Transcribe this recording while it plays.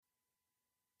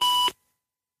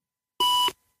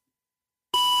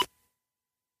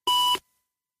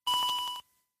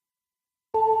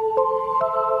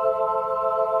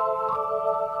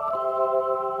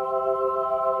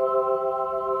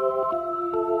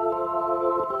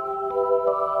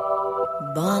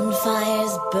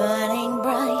Bonfires burning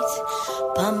bright,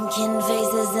 pumpkin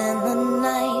faces in the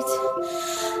night.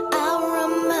 I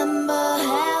remember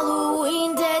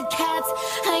Halloween, dead cats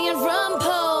hanging from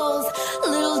poles.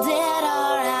 Little dead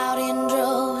are out in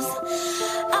droves.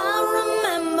 I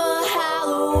remember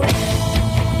Halloween.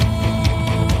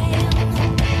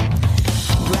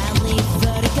 Ground leaf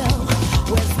vertigo,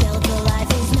 where skeletal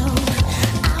life is known.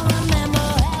 I remember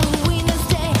Halloween, this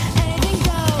day anything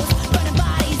goes. Burning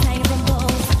bodies hanging from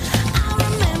poles. I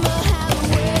remember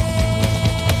Halloween.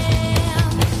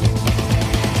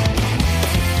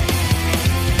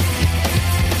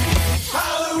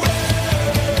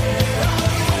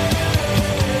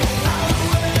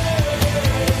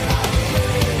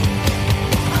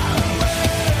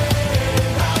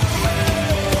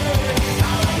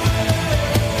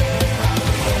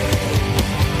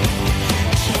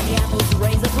 Candy apples,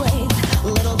 razor blades,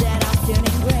 little dead are soon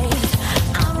in graves.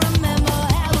 I remember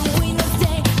Halloween, this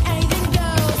day anything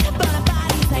goes. Burning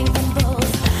bodies hanging from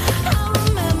poles. I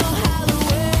remember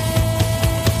Halloween.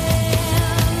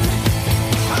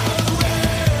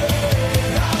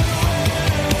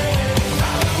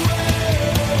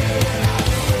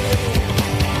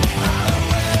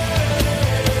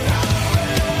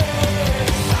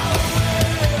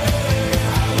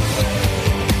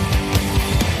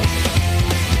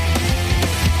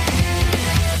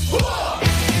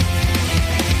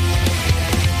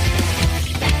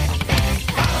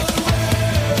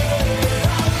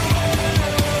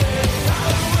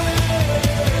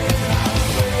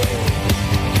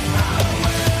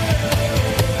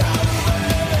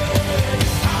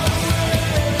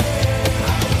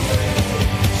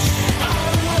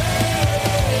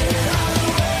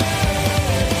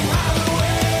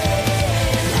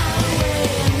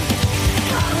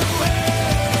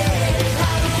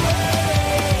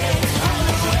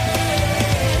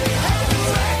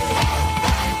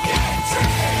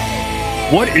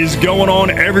 What is going on,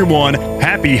 everyone?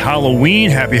 Happy Halloween.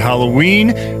 Happy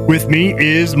Halloween. With me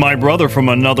is my brother from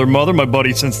another mother, my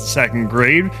buddy since the second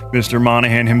grade, Mr.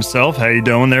 Monahan himself. How you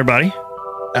doing there, buddy?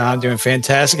 I'm doing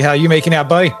fantastic. How are you making out,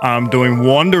 buddy? I'm doing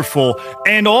wonderful.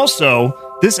 And also,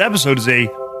 this episode is a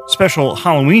special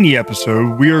Halloween-y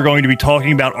episode. We are going to be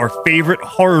talking about our favorite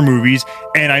horror movies,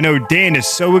 and I know Dan is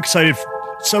so excited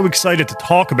to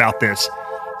talk about this.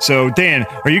 So, Dan,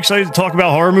 are you excited to talk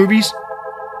about horror movies?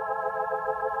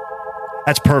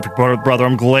 That's perfect, brother.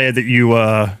 I'm glad that you,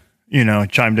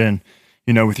 chimed in,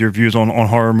 with your views on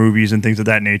horror movies and things of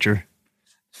that nature.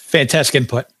 Fantastic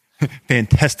input.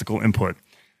 Fantastical input.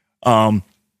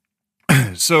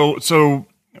 So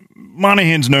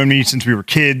Monahan's known me since we were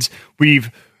kids. We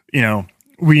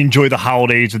enjoy the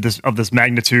holidays of this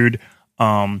magnitude.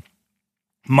 I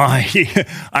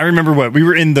remember we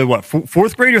were in the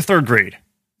fourth grade or third grade?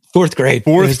 Fourth grade.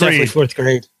 Definitely fourth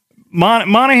grade.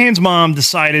 Monahan's mom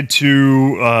decided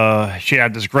to, she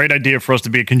had this great idea for us to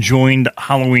be a conjoined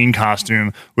Halloween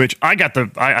costume, which I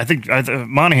think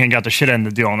Monahan got the shit end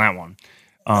of the deal on that one.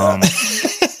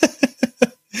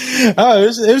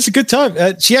 It was a good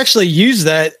time. She actually used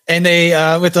that, and they,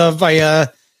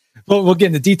 we'll get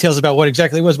into details about what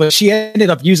exactly it was, but she ended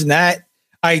up using that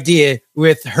idea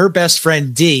with her best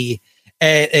friend D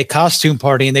at a costume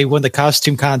party, and they won the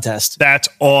costume contest. That's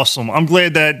awesome. I'm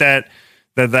glad that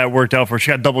worked out for her. She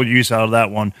got double use out of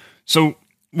that one. So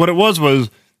what it was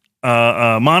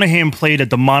Monahan played a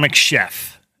demonic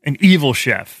chef, an evil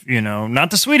chef, not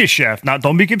the Swedish chef.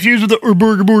 Don't be confused with the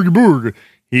burger.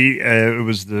 It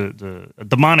was the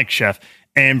demonic chef.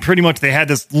 And pretty much they had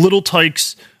this little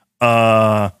Tykes,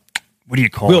 what do you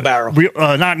call wheelbarrow. it?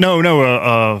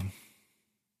 Wheelbarrow.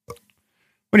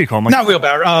 What do you call them? Not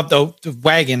wheelbarrow, the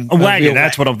wagon. A wagon,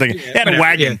 that's what I'm thinking. Yeah, they had a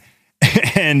wagon.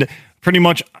 Yeah. And pretty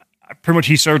much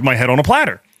he served my head on a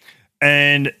platter.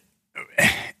 And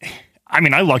I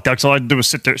mean, I lucked out, so all I had to do was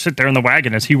sit there in the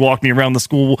wagon as he walked me around the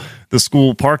school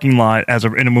parking lot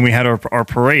and when we had our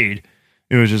parade.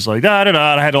 It was just like da da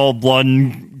da. I had all blood,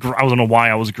 and I don't know why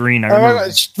I was green.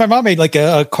 My mom made like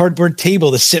a cardboard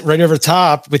table to sit right over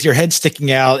top with your head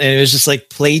sticking out, and it was just like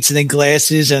plates and then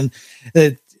glasses and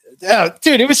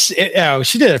dude,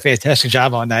 she did a fantastic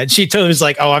job on that. She totally was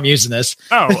like, "Oh, I'm using this."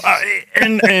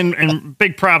 And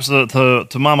big props to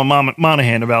Mama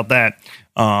Monahan about that.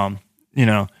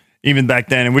 Even back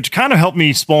then, and which kind of helped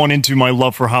me spawn into my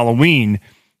love for Halloween,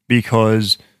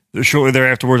 because shortly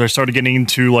thereafterwards I started getting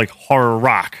into like horror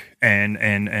rock,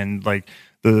 and like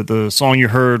the song you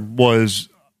heard was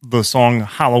the song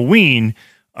Halloween,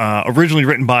 originally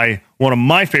written by one of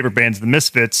my favorite bands, the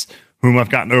Misfits, whom I've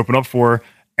gotten to open up for.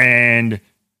 And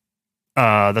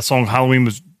the song Halloween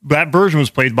was that version was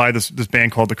played by this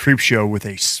band called the Creep Show with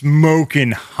a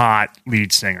smoking hot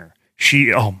lead singer.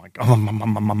 Oh my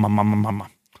god,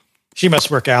 she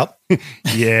must work out.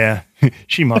 Yeah,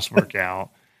 she must work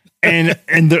out. And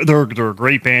they're a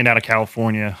great band out of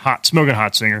California, smoking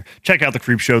hot singer. Check out the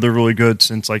Creep Show; they're really good.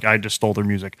 Since I just stole their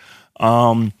music,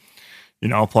 I'll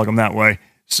plug them that way.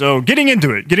 So getting into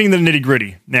the nitty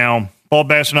gritty now. Bald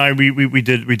Bass and I we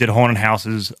did haunted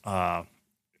houses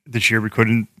this year. We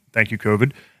couldn't, thank you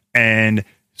COVID. And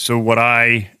so what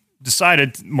I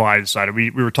decided we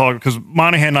were talking because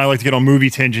Monahan and I like to get on movie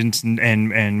tangents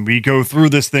and we go through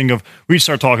this thing of we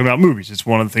start talking about movies. It's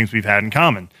one of the things we've had in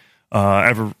common.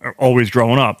 Always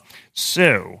growing up.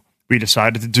 So we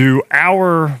decided to do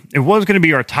it was going to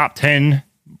be our top 10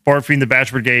 Barfy and the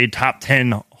Batch Brigade top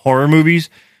 10 horror movies.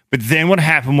 But then what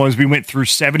happened was we went through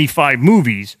 75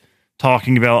 movies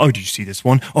talking about, did you see this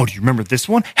one? Oh, do you remember this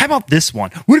one? How about this one?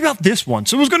 What about this one?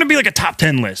 So it was going to be like a top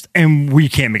 10 list. And we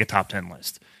can't make a top 10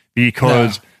 list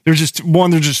because there's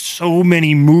just so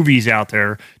many movies out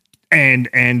there. And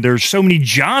there's so many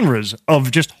genres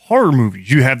of just horror movies.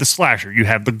 You have the slasher, you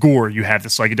have the gore, you have the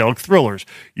psychedelic thrillers,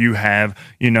 you have,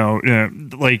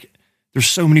 there's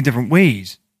so many different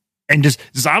ways. And just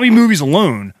zombie movies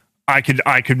alone, I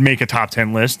could make a top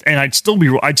 10 list and I'd still be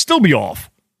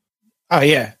off. Oh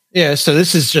yeah. Yeah. So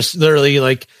this is just literally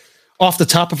like off the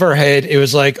top of our head. It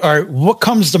was like, all right, what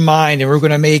comes to mind? And we're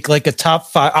going to make like a top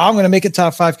 5. I'm going to make a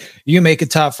top 5. You make a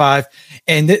top 5.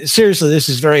 And seriously, this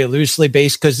is very loosely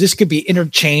based because this could be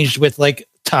interchanged with like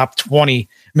top 20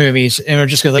 movies and we're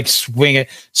just going to like swing it.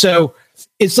 So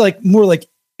it's like more like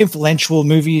influential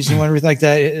movies and everything like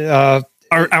that.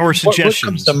 Our suggestions.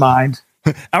 What comes to mind?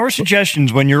 Our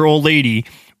suggestions when you're old lady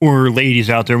or ladies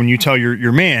out there, when you tell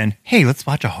your man, hey, let's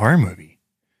watch a horror movie.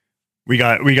 We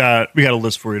got a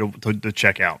list for you to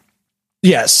check out.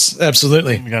 Yes,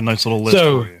 absolutely. We got a nice little list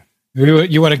for you.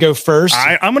 You want to go first?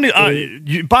 I'm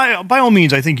gonna by all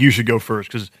means. I think you should go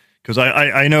first because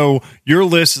I know your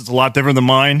list is a lot different than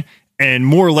mine, and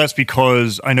more or less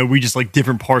because I know we just like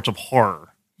different parts of horror.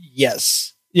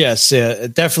 Yes,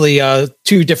 definitely.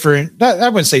 Two different. I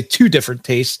wouldn't say two different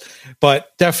tastes,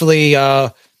 but definitely.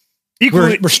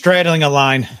 We're straddling a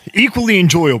line. Equally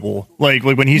enjoyable. Like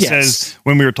when he says,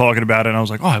 when we were talking about it, and I was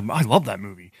like, oh, I love that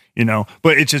movie,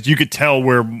 but it's just, you could tell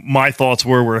where my thoughts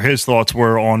were, where his thoughts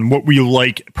were on what we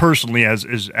like personally as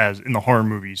in the horror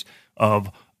movies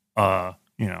of,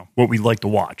 what we like to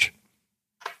watch.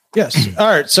 Yes. All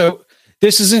right. So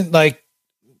this isn't like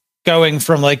going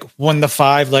from like 1 to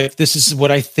 5, like this is what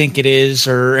I think it is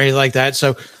or anything like that.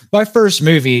 So my first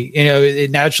movie,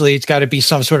 naturally it's got to be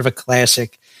some sort of a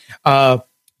classic.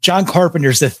 John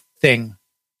Carpenter's The Thing,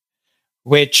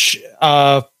 which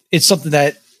it's something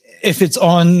that if it's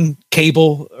on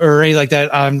cable or anything like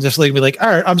that, I'm just like, all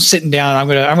right, I'm sitting down. I'm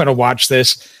gonna watch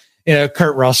this.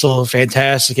 Kurt Russell,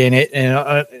 fantastic in it,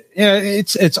 and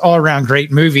it's all around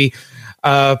great movie.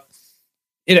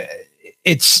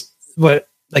 It's what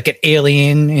like an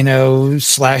alien,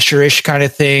 slasher-ish kind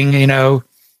of thing,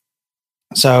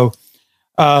 So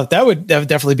that would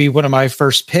definitely be one of my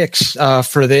first picks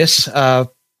for this.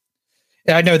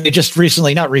 I know they just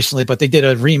not recently, but they did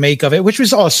a remake of it, which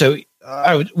was also,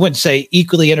 I wouldn't say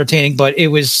equally entertaining, but it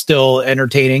was still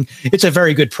entertaining. It's a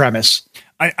very good premise.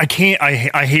 I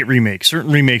hate remakes.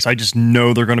 Certain remakes, I just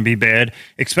know they're going to be bad,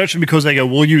 especially because they go,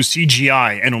 we'll use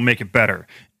CGI and it'll make it better.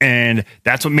 And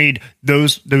that's what made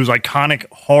those iconic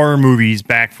horror movies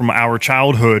back from our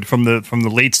childhood, from the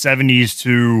late 70s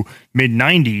to mid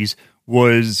 90s,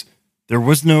 was there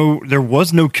was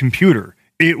no computer.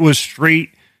 It was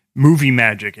straight movie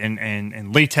magic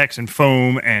and latex and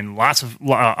foam and lots of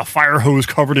a fire hose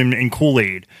covered in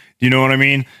Kool-Aid. Do you know what I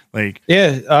mean? Like,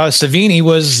 yeah, Savini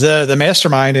was the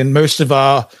mastermind in most of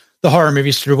the horror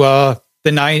movies through the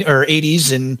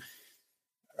 80s and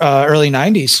early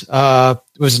 90s.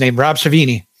 Was his name Rob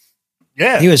Savini?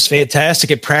 Yeah, he was fantastic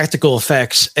at practical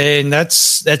effects, and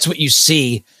that's what you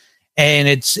see, and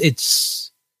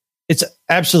it's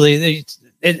absolutely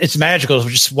it's magical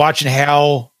just watching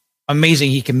how amazing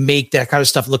he can make that kind of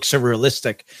stuff look so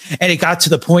realistic. And it got to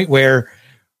the point where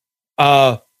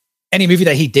any movie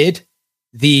that he did,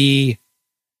 the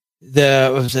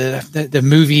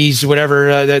movies, whatever,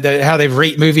 how they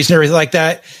rate movies and everything like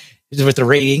that, with the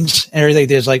ratings and everything,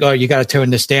 there's like, oh, you got to tone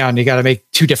this down. You got to make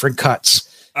 2 different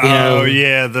cuts. Oh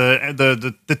yeah,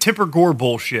 the Tipper Gore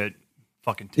bullshit.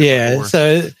 Fucking Tipper Gore.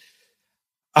 So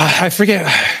I forget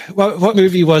what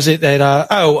movie was it that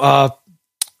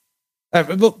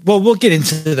we'll get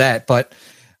into that, but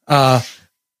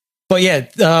yeah,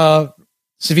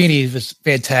 Savini was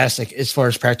fantastic as far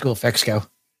as practical effects go.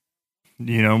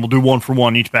 We'll do 1 for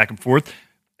 1 each back and forth.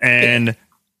 And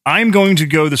I'm going to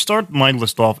go, the start my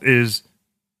list off is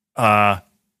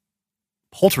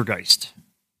Poltergeist.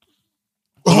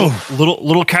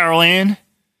 Little Carol Ann.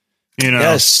 You know,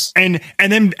 Yes. and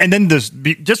then this,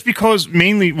 just because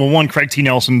mainly, well, one, Craig T.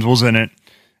 Nelson was in it,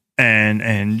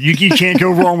 and you can't go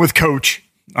wrong with Coach.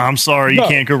 I'm sorry, you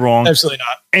can't go wrong. Absolutely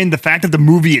not. And the fact that the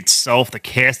movie itself, the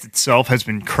cast itself, has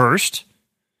been cursed.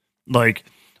 Like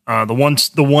the one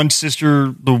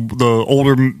sister, the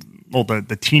older, well,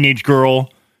 the teenage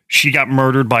girl, she got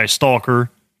murdered by a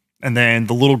stalker, and then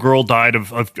the little girl died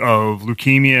of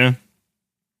leukemia.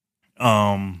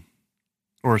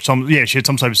 Or she had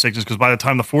some type of sickness, because by the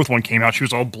time the fourth one came out, she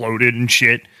was all bloated and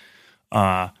shit.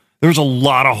 There's a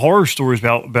lot of horror stories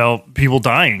about people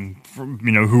dying from,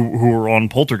 who were on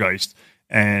Poltergeist,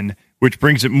 and which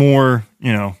brings it more,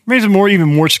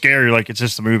 even more scary. Like, it's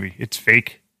just a movie. It's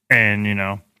fake. And,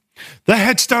 the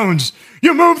headstones,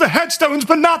 you move the headstones,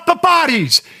 but not the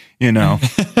bodies, And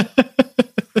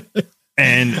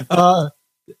that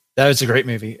was a great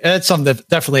movie. It's something that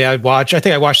definitely I'd watch. I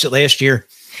think I watched it last year.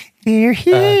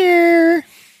 Here.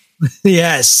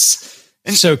 Yes.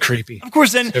 And so creepy. Of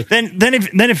course, then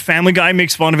if Family Guy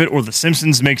makes fun of it, or The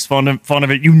Simpsons makes fun of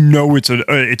it,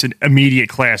 it's an immediate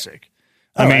classic.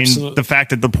 I mean, absolutely. The fact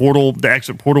that the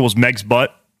exit portal was Meg's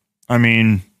butt. I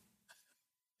mean,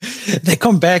 they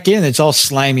come back in, it's all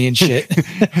slimy and shit.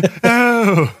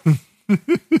 Oh,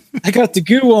 I got the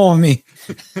goo on me.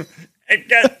 I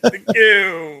got the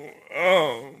goo.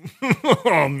 Oh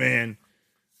man.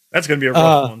 That's going to be a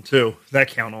rough one, too. That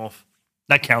countdown.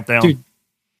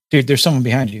 Dude, there's someone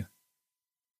behind you.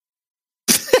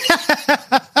 I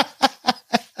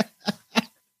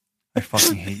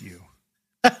fucking hate you.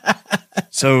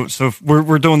 So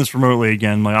we're doing this remotely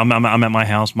again. Like, I'm at my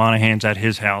house. Monahan's at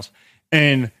his house.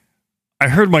 And I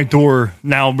heard my door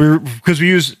now, because we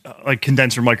use like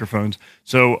condenser microphones.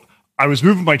 So I was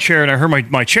moving my chair, and I heard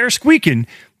my chair squeaking.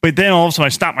 But then all of a sudden I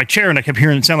stopped my chair, and I kept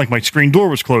hearing it sound like my screen door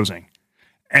was closing.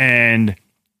 And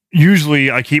usually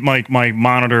I keep my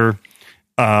monitor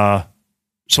so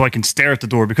I can stare at the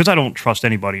door, because I don't trust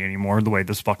anybody anymore the way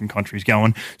this fucking country's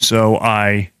going.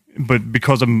 But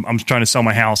because I'm trying to sell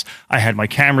my house, I had my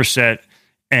camera set,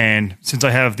 and since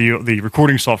I have the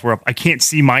recording software up, I can't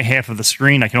see my half of the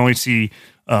screen. I can only see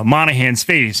Monahan's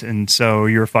face, and so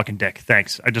you're a fucking dick.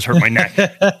 Thanks. I just hurt my neck.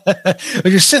 But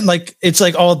you're sitting like, it's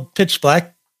like all pitch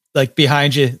black, like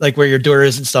behind you, like where your door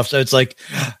is and stuff. So it's like.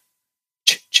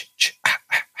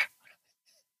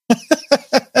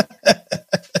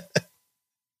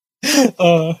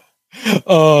 All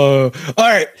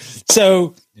right.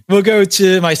 So we'll go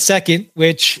to my second,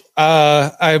 which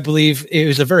I believe it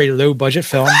was a very low budget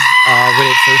film when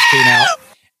it first came out,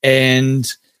 and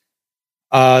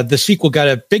the sequel got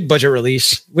a big budget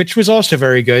release, which was also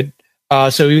very good.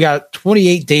 So we got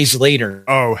 28 Days Later.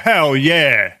 Oh, hell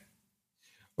yeah!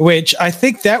 Which I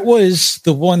think that was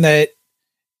the one that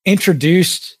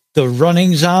introduced the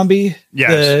running zombie,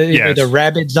 the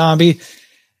rabid zombie.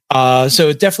 So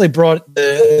it definitely brought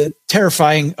the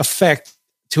terrifying effect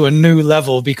to a new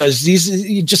level, because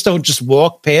you just don't just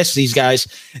walk past these guys.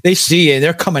 They see you,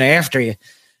 they're coming after you.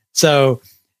 So,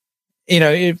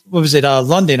 what was it?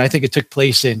 London, I think it took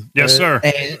place in. Yes, sir.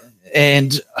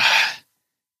 And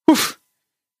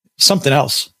something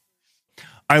else.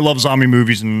 I love zombie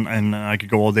movies, and I could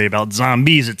go all day about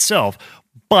zombies itself,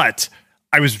 but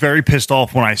I was very pissed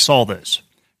off when I saw this,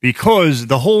 because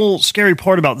the whole scary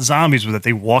part about zombies was that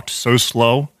they walked so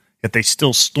slow that they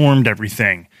still stormed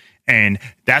everything. And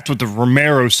that's what the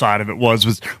Romero side of it was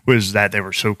that they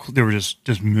were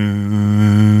just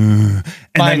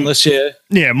mindless.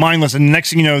 Yeah, mindless. And the next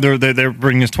thing you know, they're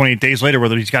bringing us 28 Days Later, where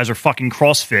these guys are fucking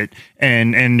CrossFit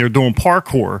and they're doing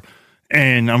parkour.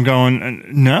 And I'm going,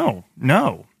 no.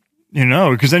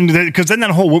 Because then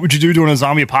that whole, what would you do during a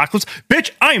zombie apocalypse?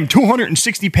 Bitch, I am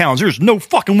 260 pounds. There's no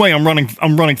fucking way I'm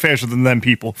running faster than them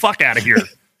people. Fuck out of here.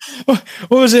 What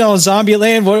was it on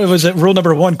Zombieland? What was it? Rule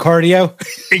number 1, cardio.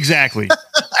 Exactly.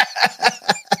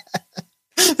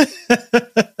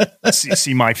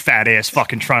 see my fat ass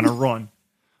fucking trying to run.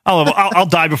 I'll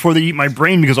die before they eat my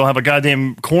brain, because I'll have a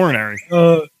goddamn coronary.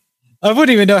 I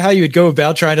wouldn't even know how you would go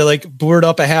about trying to like board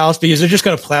up a house, because they're just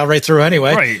going to plow right through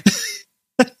anyway. Right.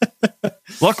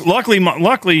 Luckily,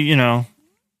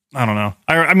 I don't know.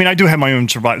 I mean, I do have my own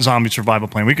zombie survival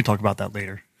plan. We could talk about that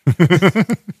later.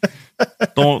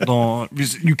 Don't.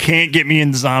 You can't get me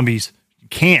into zombies. You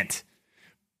can't.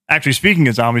 Actually, speaking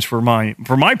of zombies, for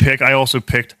my pick, I also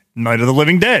picked Night of the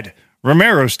Living Dead,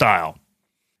 Romero style.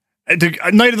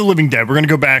 Night of the Living Dead. We're going to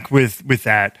go back with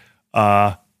that.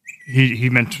 He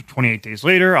meant 28 Days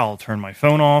Later. I'll turn my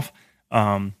phone off.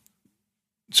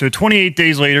 so 28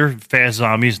 days later, Fast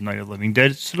Zombies, Night of the Living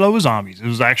Dead, Slow Zombies. It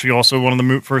was actually also one of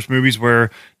the first movies where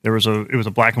it was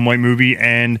a black and white movie,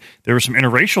 and there was some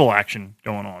interracial action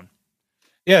going on.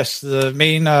 Yes, the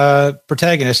main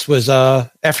protagonist was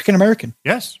African American.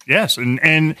 Yes,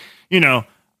 and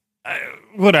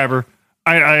whatever.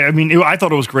 I mean, I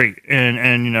thought it was great,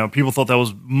 and people thought that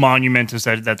was monumentous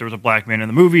that there was a black man in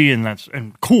the movie,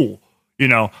 and cool.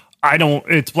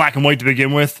 It's black and white to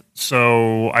begin with,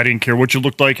 so I didn't care what you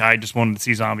looked like. I just wanted to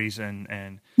see zombies,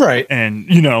 and right, and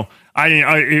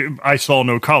I saw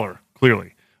no color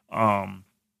clearly, and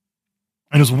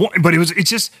it's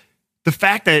just the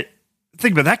fact that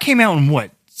think about it, that came out in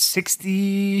what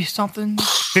 60 something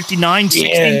 59 60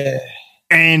 yeah.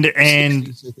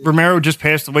 and Romero just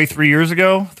passed away 3 years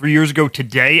ago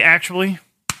today actually.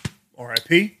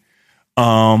 R.I.P.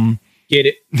 Get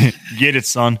it get it,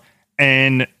 son.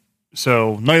 And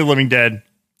so Night of the Living Dead,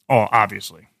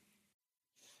 obviously.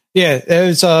 Yeah, it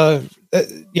was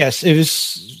yes, it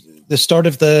was the start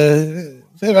of I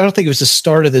don't think it was the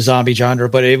start of the zombie genre,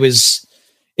 but it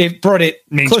brought it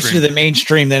closer to the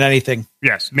mainstream than anything.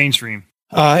 Yes, mainstream.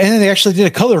 And then they actually did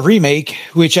a color remake,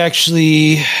 which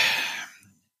actually,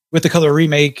 with the color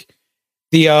remake,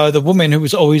 the woman who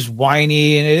was always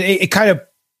whiny, and it kind of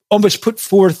almost put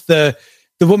forth the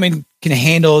woman can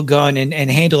handle a gun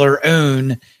and handle her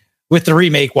own with the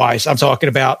remake wise. I'm talking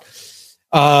about.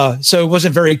 So it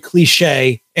wasn't very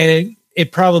cliche, and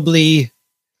it probably,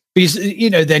 because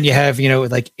then you have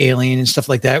like Alien and stuff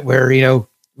like that, where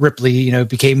Ripley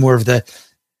became more of the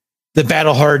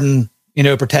battle hardened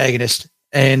protagonist,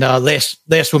 and last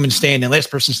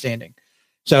person standing.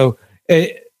 So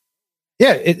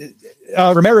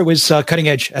Romero was cutting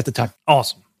edge at the time.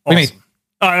 Awesome. What do you mean?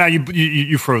 No,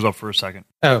 you froze up for a second.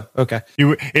 Oh, okay.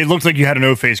 It looked like you had an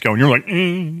O face going. You're like,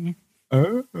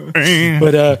 but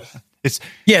it's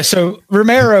So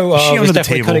Romero was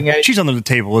definitely cutting edge. She's under the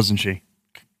table, isn't she?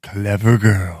 Clever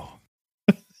girl.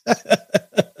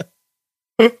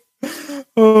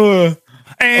 Oh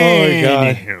my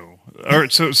God. All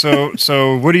right,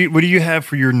 so what do you have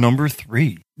for your number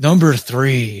 3? Number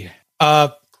 3.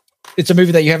 It's a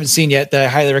movie that you haven't seen yet that I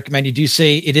highly recommend you do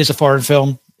see. It is a foreign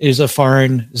film. It is a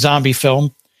foreign zombie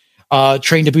film.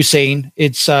 Train to Busan.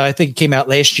 It's I think it came out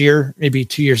last year, maybe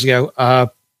 2 years ago.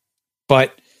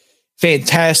 But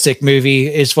fantastic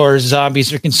movie as far as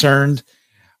zombies are concerned.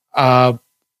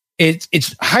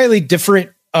 It's highly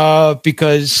different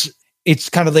because it's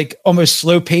kind of like almost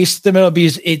slow paced in the middle,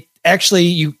 because it actually,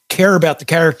 you care about the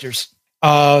characters.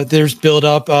 There's build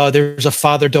up. There's a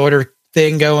father daughter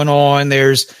thing going on.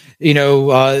 There's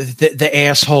the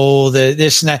asshole, the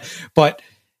this and that, but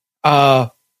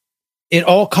it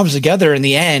all comes together in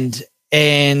the end,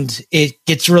 and it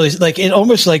gets really like, it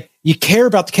almost like you care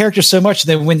about the characters so much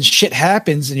that when shit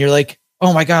happens and you're like,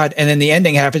 oh my God, and then the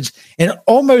ending happens, and it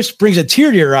almost brings a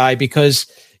tear to your eye because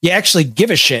you actually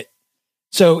give a shit.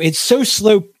 So it's so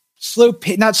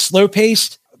not slow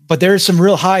paced, but there's some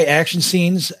real high action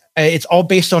scenes. It's all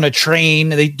based on a train.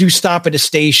 They do stop at a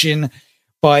station,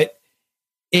 but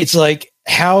it's like,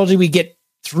 how do we get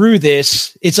through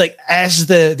this? It's like as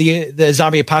the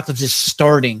zombie apocalypse is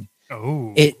starting,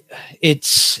 it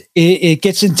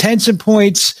gets intense in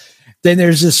points. Then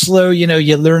there's this slow, you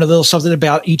learn a little something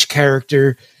about each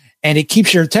character, and it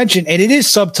keeps your attention. And it is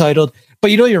subtitled,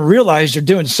 but you don't even realize they're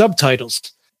doing subtitles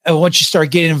once you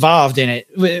start getting involved in it,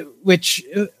 which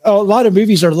a lot of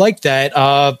movies are like that.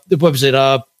 What was it?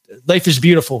 Life is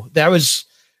Beautiful. That was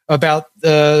about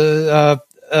the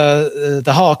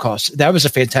Holocaust. That was a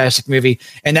fantastic movie,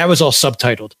 and that was all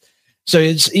subtitled. So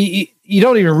you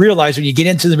don't even realize when you get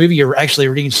into the movie, you're actually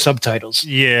reading subtitles.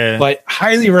 Yeah. But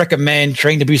highly recommend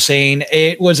Train to Busan.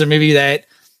 It was a movie that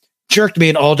jerked me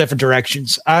in all different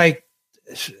directions.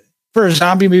 For a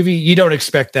zombie movie, you don't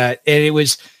expect that. And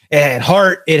it had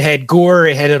heart, it had gore,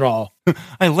 it had it all.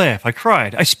 I laughed, I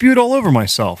cried, I spewed all over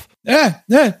myself. Yeah.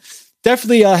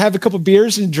 Definitely have a couple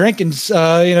beers and drink, and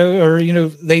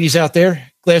ladies out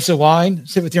there, glass of wine,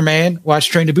 sit with your man, watch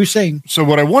Train to Busan. So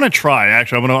what I want to try,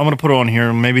 actually, I'm gonna put it on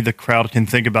here. Maybe the crowd can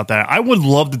think about that. I would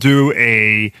love to do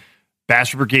a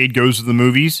Bastard Brigade goes to the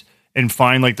movies and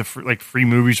find like the free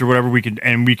movies or whatever we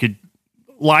could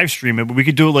live stream it, but we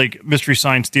could do it like Mystery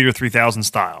Science Theater 3000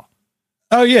 style.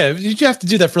 Oh yeah, you have to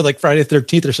do that for like Friday the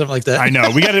 13th or something like that. I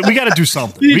know we got to do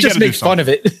something. You just make fun of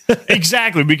it.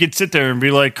 Exactly. We could sit there and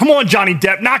be like, "Come on, Johnny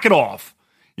Depp, knock it off,"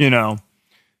 So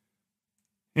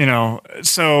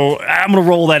I'm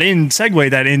gonna segue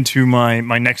that into my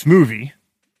next movie.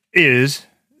 Is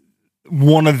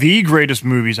one of the greatest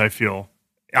movies I feel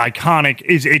iconic.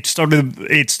 It started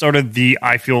the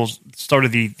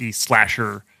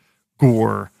slasher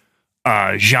gore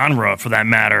genre for that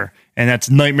matter, and that's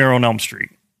Nightmare on Elm Street,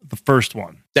 the first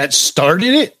one. That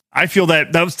started it? I feel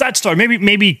that started.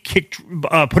 Maybe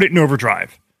put it in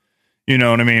overdrive. You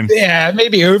know what I mean? Yeah,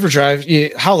 maybe overdrive. Yeah,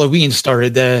 Halloween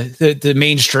started the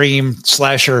mainstream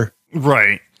slasher.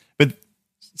 Right. But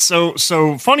so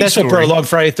funny That's story. what brought along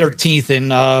Friday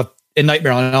 13th and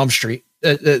Nightmare on Elm Street.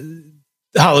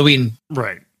 Halloween.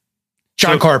 Right.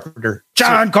 John Carpenter.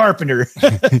 John Carpenter.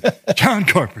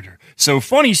 So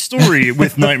funny story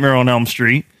with Nightmare on Elm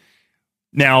Street.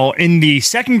 Now, in the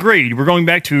second grade, we're going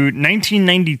back to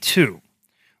 1992.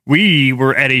 We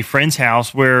were at a friend's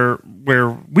house where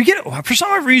we get, for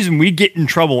some odd reason, we get in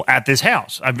trouble at this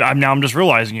house. I'm just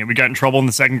realizing it. We got in trouble in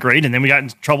the second grade, and then we got in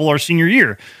trouble our senior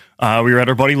year. We were at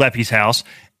our buddy Leppy's house,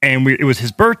 and it was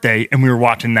his birthday, and we were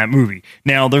watching that movie.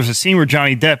 Now, there's a scene where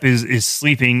Johnny Depp is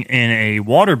sleeping in a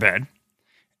waterbed,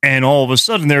 and all of a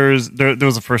sudden, there was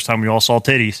the first time we all saw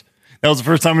titties. That was the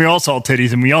first time we all saw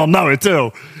titties, and we all know it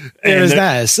too. And it was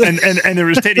nice. And there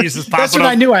was titties just popping That's when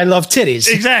up. I knew I loved titties.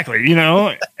 Exactly, you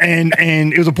know, and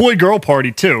it was a boy-girl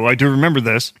party too. I do remember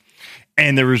this.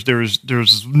 And there was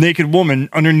this naked woman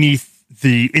underneath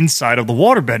the inside of the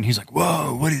waterbed, and he's like,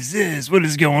 "Whoa, what is this? What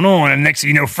is going on?" And next thing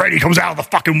you know, Freddy comes out of the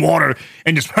fucking water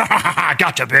and just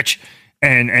gotcha, bitch,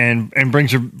 and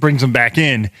brings him back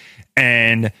in,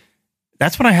 and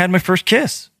that's when I had my first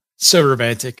kiss. So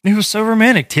romantic. It was so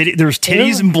romantic. There was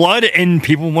titties and blood, and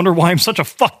people wonder why I'm such a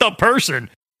fucked up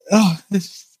person.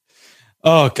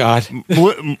 Oh God.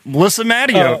 Melissa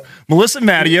Matteo.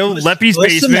 Leppy's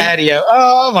Basement. Matteo.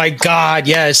 Oh my God.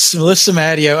 Yes. Melissa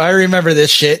Matteo. I remember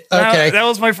this shit. Okay. That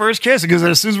was my first kiss, because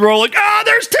as soon as we're all like,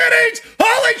 there's titties.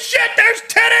 Holy shit, there's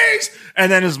titties. And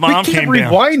then his mom came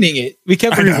down. Rewinding it. We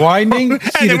kept rewinding,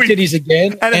 see the titties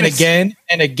again and again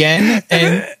and again.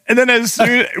 And then as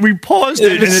soon we paused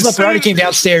it, Mrs. Leparati came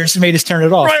downstairs and made us turn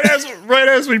it off. Right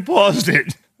as we paused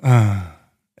it.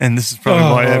 And this is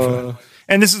probably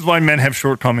and this is why men have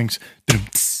shortcomings.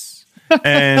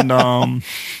 And oh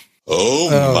my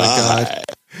God.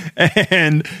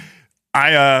 And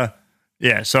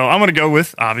so I'm gonna go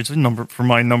with obviously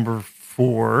number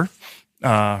 4.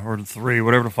 Or 3,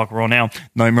 whatever the fuck we're on now.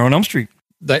 Nightmare on Elm Street.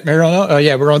 We're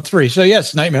on 3. So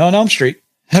yes, Nightmare on Elm Street.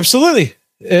 Absolutely.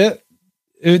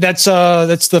 That's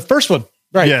the first one,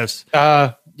 right? Yes.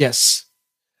 Yes.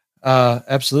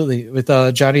 Absolutely. With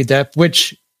Johnny Depp,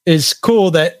 which is cool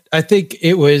that I think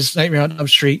it was Nightmare on Elm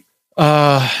Street.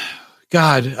 I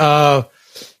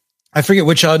forget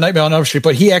which Nightmare on Elm Street,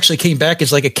 but he actually came back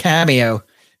as like a cameo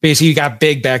because he got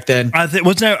big back then. I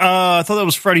thought that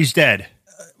was Freddy's Dead.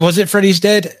 Was it Freddy's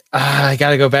Dead? I got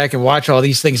to go back and watch all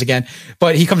these things again.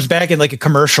 But he comes back in like a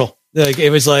commercial. Like it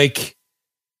was like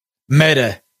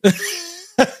meta.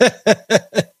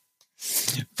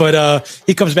 But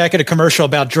he comes back in a commercial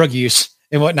about drug use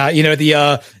and whatnot. You know,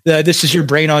 the this is your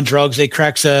brain on drugs. They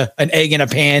cracks an egg in a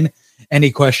pan.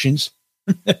 Any questions?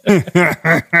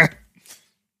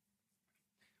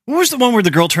 What was the one where the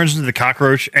girl turns into the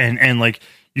cockroach and like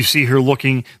you see her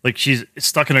looking like she's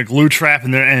stuck in a glue trap,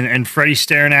 and Freddy's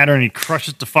staring at her, and he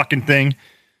crushes the fucking thing?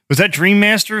 Was that Dream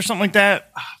Master or something like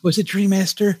that? Was it Dream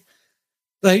Master?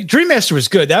 Like Dream Master was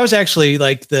good. That was actually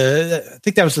like I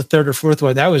think that was the 3rd or 4th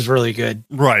one. That was really good.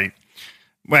 Right.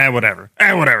 Well, whatever.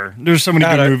 There's so many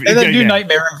good movies. And then New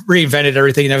Nightmare reinvented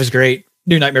everything. That was great.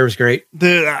 New Nightmare was great.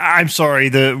 I'm sorry,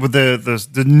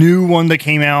 the new one that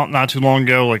came out not too long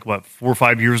ago, like what, 4 or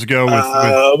 5 years ago,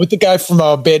 with the guy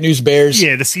from Bad News Bears.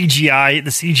 Yeah, the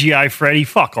CGI Freddy.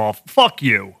 Fuck off. Fuck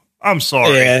you. I'm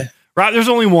sorry. Yeah. Right. There's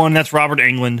only one. That's Robert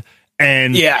Englund,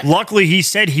 and luckily he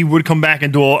said he would come back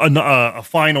and do a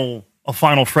final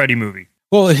Freddy movie.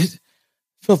 Well,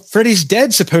 Freddy's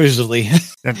dead supposedly.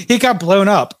 He got blown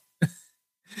up.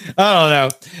 I don't know.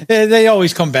 They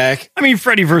always come back. I mean,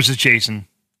 Freddy versus Jason.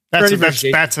 That's a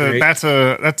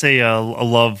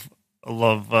love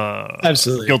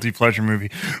absolutely guilty pleasure movie.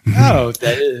 Oh,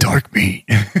 that is dark meat.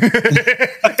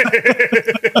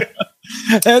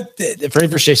 Freddy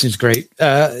versus Jason is great.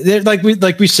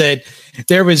 Like we said,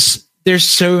 there's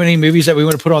so many movies that we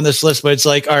want to put on this list, but it's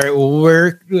like, all right,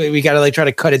 we got to like try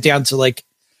to cut it down to like.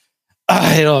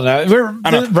 I don't know.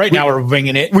 Now we're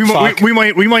winging it. We might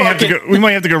have to go. We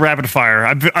might have to go rapid fire.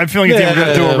 I'm feeling if we're going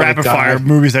to do a rapid fire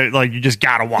movies that like you just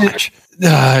gotta watch.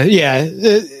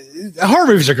 Horror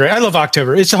movies are great. I love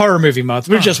October. It's a horror movie month.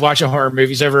 We're just watching horror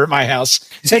movies over at my house.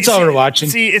 That's all we're watching.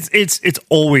 See, it's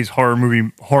always horror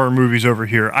movies over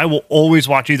here. I will always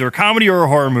watch either a comedy or a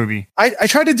horror movie. I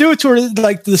try to do it toward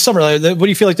like the summer. Like, what do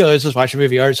you feel like? Let's just watch a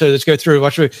movie. All right, so let's go through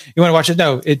watch a movie. You want to watch it?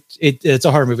 No, it's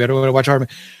a horror movie. I don't want to watch a horror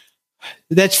movie.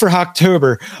 That's for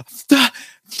October.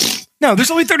 No,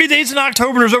 there's only 30 days in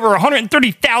October. There's over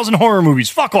 130,000 horror movies.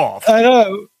 Fuck off. I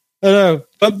know.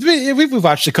 But we've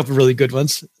watched a couple really good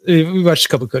ones. We watched a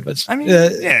couple good ones. I mean,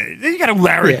 yeah, you got to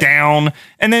wear it down,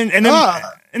 and then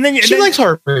she likes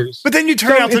horror movies. But then you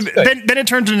turn out to then it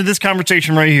turns into this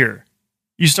conversation right here.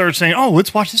 You start saying, "Oh,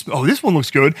 let's watch this. Oh, this one looks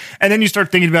good," and then you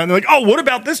start thinking about it, and like, "Oh, what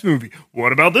about this movie?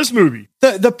 What about this movie?"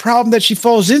 The problem that she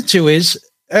falls into is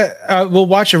we'll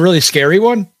watch a really scary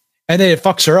one, and then it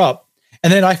fucks her up,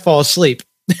 and then I fall asleep,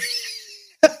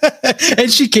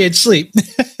 and she can't sleep.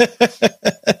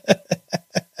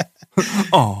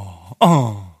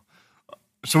 Oh.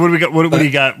 So what do we got? What do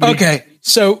you got? Okay,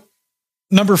 so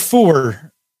number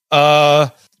 4,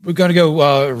 we're going to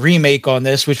go remake on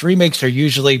this, which remakes are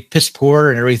usually piss poor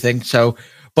and everything. So,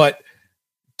 but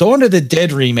Dawn of the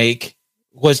Dead remake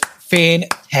was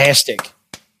fantastic.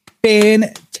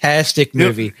 Fantastic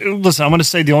movie. Listen, I'm going to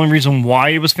say the only reason why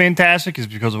it was fantastic is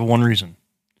because of one reason.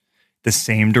 The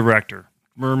same director.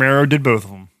 Romero did both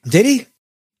of them. Did he?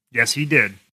 Yes, he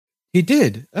did. He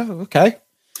did. Oh, okay.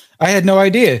 I had no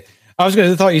idea. I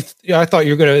thought you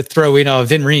were going to throw in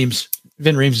Vin Reems.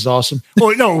 Vin Reems is awesome.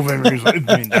 Well, no, Vin Reems.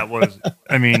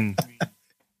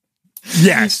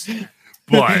 Yes,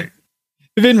 but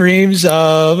Vin Reems.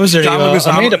 Was there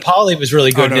Amanda Pauly was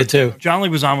really good in it too. John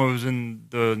Leguizamo was in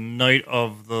the Night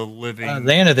of the Living,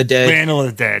 Land of the Dead. Land of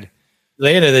the Dead.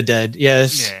 Land of the Dead.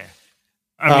 Yes. Yeah.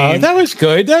 I mean, that was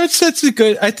good. That's a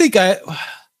good. I think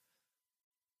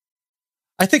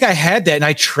I had that and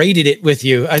I traded it with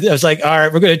you. I was like, all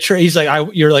right, we're going to trade. He's like,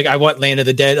 you're like, I want Land of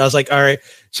the Dead. I was like, all right.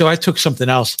 So I took something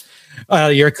else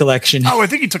out of your collection. Oh, I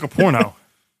think he took a porno. I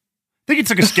think he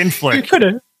took a skin flick.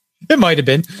 It might have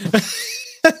been.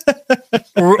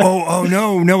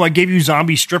 No. I gave you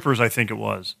Zombie Strippers. I think it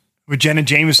was with Jenna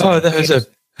Jameson. Oh,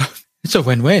 it's a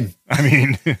win-win. I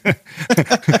mean,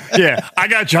 yeah, I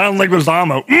got John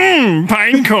Leguizamo.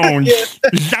 Pine cones.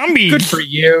 Zombies. Good for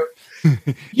you.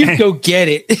 You go get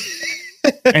it.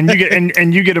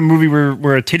 and you get a movie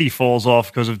where a titty falls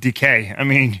off because of decay. I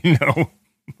mean,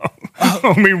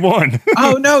 only one.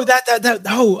 Oh no, that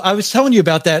no. I was telling you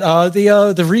about that.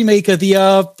 The remake of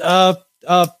the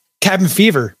Cabin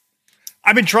Fever.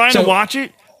 I've been trying to watch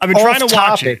it.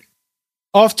 Watch it.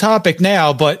 Off topic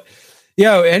now, but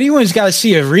anyone's got to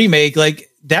see a remake. Like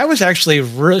that was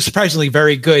actually surprisingly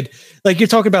very good. Like you're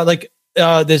talking about like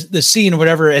the scene or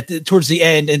whatever towards the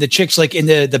end, and the chick's like in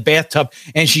the bathtub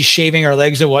and she's shaving her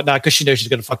legs and whatnot because she knows she's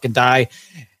gonna fucking die.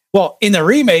 Well, in the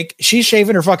remake, she's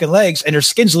shaving her fucking legs and her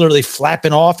skin's literally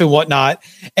flapping off and whatnot,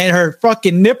 and her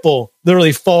fucking nipple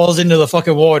literally falls into the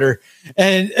fucking water.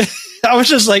 And I was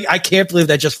just like, I can't believe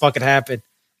that just fucking happened.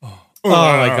 Oh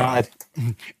my god.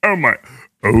 Oh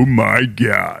my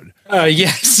god.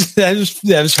 Yes, that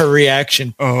was her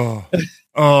reaction. All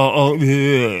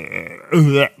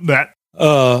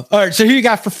right, so who you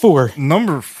got for 4?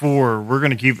 Number 4, we're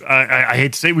gonna keep. I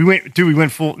hate to say we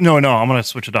went full. No, I'm gonna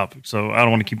switch it up. So I don't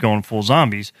want to keep going full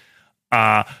zombies.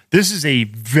 This is a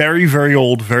very, very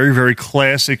old, very, very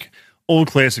classic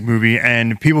movie,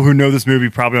 and people who know this movie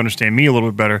probably understand me a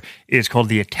little bit better. It's called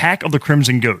The Attack of the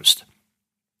Crimson Ghost.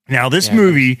 Now, this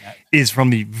movie is from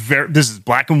this is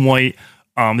black and white.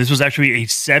 This was actually a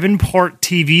 7-part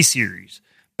TV series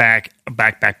back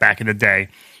in the day,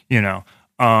 and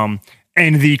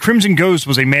the Crimson Ghost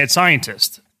was a mad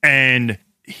scientist, and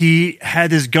he had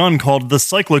this gun called the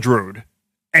Cyclodrode,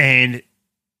 and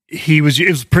it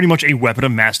was pretty much a weapon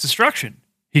of mass destruction.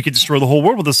 He could destroy the whole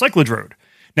world with a Cyclodrode.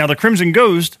 Now, the Crimson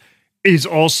Ghost is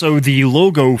also the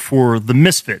logo for the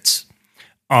Misfits.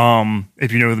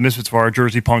 If you know, the Misfits were a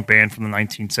Jersey punk band from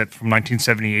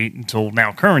 1978 until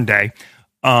now current day.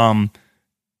 And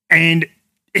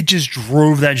it just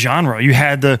drove that genre. You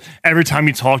had every time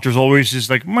you talk, there's always just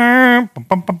like, there's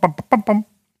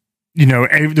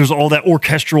all that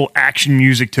orchestral action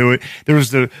music to it. There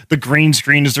was the green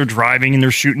screen as they're driving and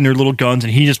they're shooting their little guns,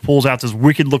 and he just pulls out this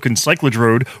wicked looking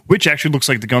Cyclodrode, which actually looks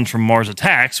like the guns from Mars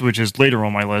Attacks, which is later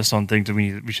on my list on things that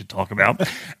we should talk about.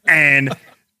 And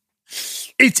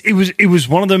it was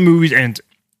one of the movies, and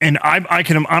I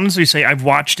can honestly say I've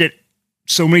watched it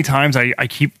so many times. I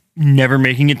keep never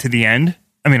making it to the end.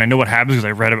 I mean, I know what happens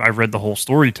because I read the whole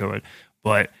story to it,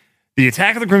 but The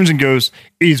Attack of the Crimson Ghost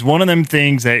is one of them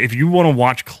things that if you want to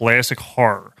watch classic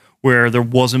horror where there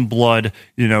wasn't blood,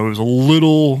 it was a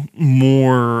little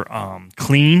more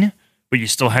clean, but you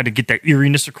still had to get that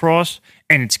eeriness across,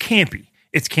 and it's campy.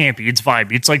 It's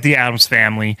vibey. It's like the Addams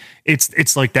Family.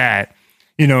 It's like that.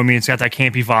 It's got that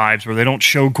campy vibes where they don't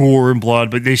show gore and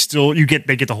blood, but they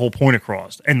get the whole point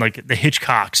across. And like the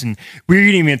Hitchcocks, and we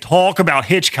didn't even talk about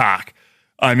Hitchcock.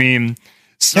 I mean,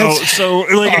 So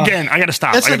like again, I got to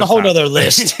stop. That's like a whole nother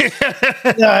list.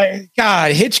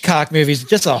 God, Hitchcock movies,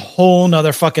 just a whole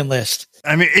nother fucking list.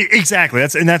 I mean, exactly.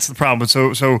 That's the problem.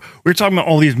 So we're talking about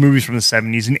all these movies from the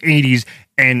 70s and 80s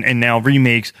and now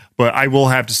remakes. But I will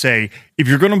have to say, if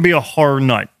you're going to be a horror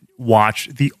nut, watch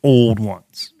the old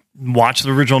ones. Watch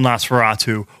the original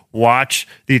Nosferatu. Watch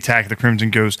the Attack of the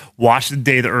Crimson Ghost. Watch The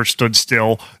Day the Earth Stood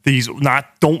Still.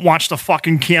 Don't watch the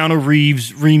fucking Keanu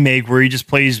Reeves remake where he just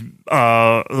plays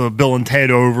Bill and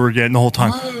Ted over again the whole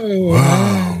time.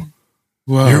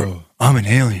 Whoa. I'm an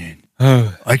alien.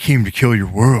 I came to kill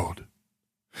your world.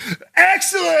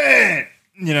 Excellent.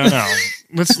 No.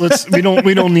 Let's we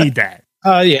don't need that.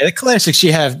 Yeah, the classics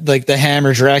you have like the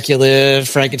Hammer, Dracula,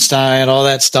 Frankenstein, all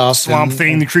that stuff. Swamp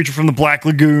Thing, the creature from the Black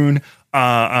Lagoon,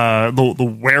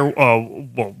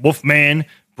 Wolfman,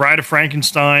 Bride of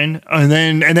Frankenstein, and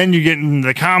then you get in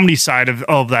the comedy side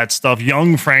of that stuff.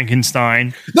 Young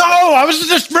Frankenstein. No, I was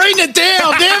just writing it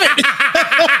down. Damn it!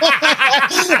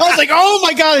 I was like, oh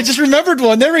my god, I just remembered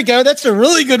one. There we go. That's a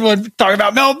really good one. Talking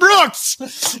about Mel Brooks.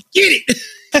 Get it.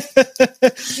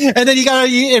 And then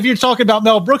if you're talking about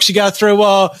Mel Brooks, you got to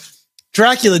throw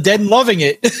Dracula Dead and Loving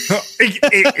It.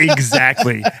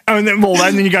 Exactly. And then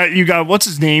you got what's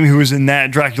his name who was in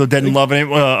that Dracula Dead and Loving It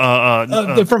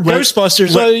from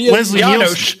Ghostbusters. Leslie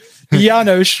Nielsen.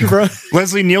 Janosch, bro.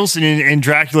 Leslie Nielsen in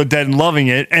Dracula Dead and Loving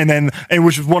It, and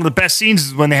which was one of the best scenes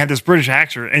is when they had this British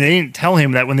actor and they didn't tell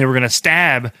him that when they were going to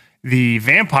stab the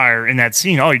vampire in that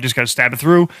scene, you just got to stab it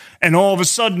through, and all of a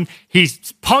sudden he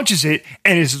punches it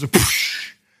and it's just a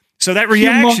poosh. So that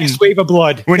reaction, wave of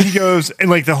blood when he goes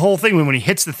and like the whole thing when he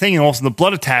hits the thing and all of a sudden the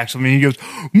blood attacks him and he goes,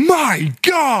 "My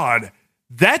God!"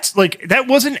 That's like that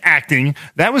wasn't acting.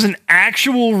 That was an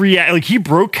actual react. Like he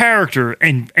broke character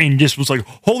and just was like,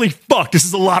 "Holy fuck! This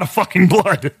is a lot of fucking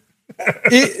blood."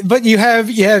 But you have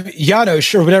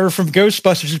Janosch or whatever from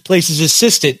Ghostbusters who plays his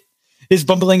assistant, his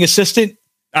bumbling assistant.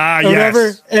 Yes. Whatever.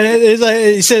 And it's like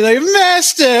he said, like,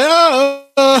 "Master."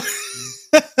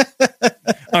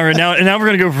 All right, now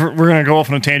we're gonna go off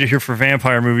on a tangent here for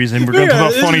vampire movies, and we're gonna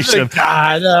talk about funny stuff.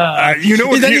 God, you know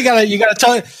what? Then you gotta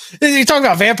talk. You talk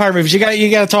about vampire movies. You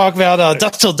gotta talk about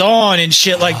Dusk Till Dawn and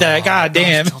shit like that. God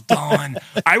damn. Dusk Till Dawn.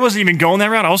 I wasn't even going that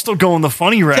route. I was still going the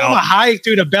funny route. Selma Hayek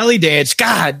doing a belly dance.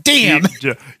 God damn.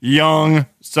 Young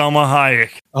Selma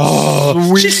Hayek.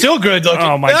 Oh, she's still good looking.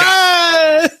 Oh my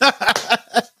god.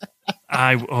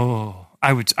 I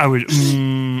would.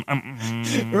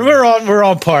 We're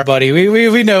on par, buddy.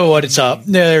 We know what it's up.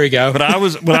 There we go. But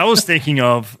what I was thinking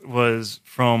of was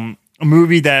from a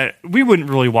movie that we wouldn't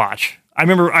really watch. I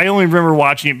only remember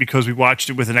watching it because we watched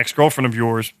it with an ex-girlfriend of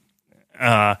yours,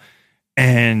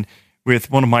 and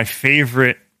with one of my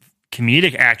favorite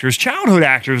comedic actors, childhood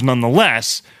actors,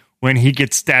 nonetheless. When he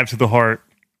gets stabbed to the heart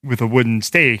with a wooden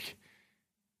stake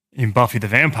in Buffy the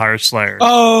Vampire Slayer.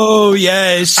 Oh,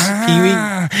 yes. Pee-wee.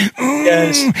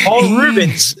 Yes. Paul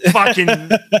Rubens. Fucking. Then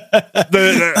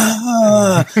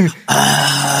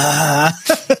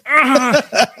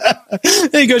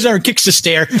he goes there and kicks the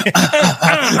stair.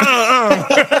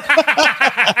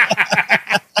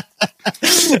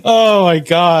 Oh, my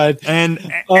God. And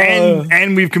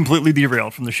we've completely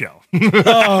derailed from the show.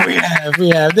 Oh, we have.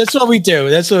 That's what we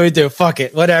do. Fuck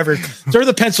it. Whatever. Throw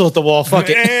the pencil at the wall. Fuck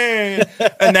it.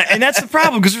 And that's the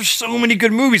problem because there's so many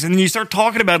good movies, and then you start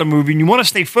talking about a movie and you want to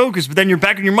stay focused, but then you're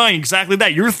back in your mind exactly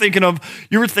that you were thinking of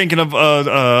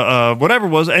whatever it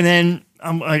was, and then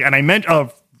I meant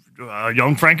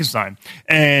Young Frankenstein,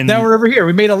 and now we're over here.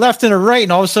 We made a left and a right,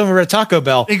 and all of a sudden we're at Taco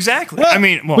Bell. Exactly.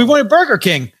 Well, we wanted Burger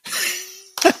King.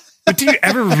 But do you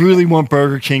ever really want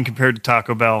Burger King compared to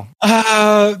Taco Bell?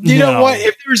 You know what?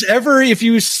 If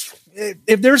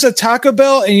there's a Taco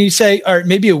Bell and you say, all right,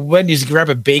 maybe a Wendy's, grab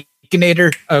a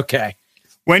Baconator. Okay.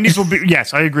 Wendy's will be,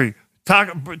 yes, I agree.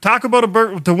 Taco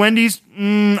Bell to Wendy's.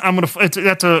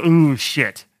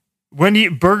 Shit.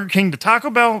 Burger King to Taco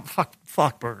Bell.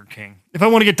 Fuck Burger King. If I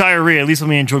want to get diarrhea, at least let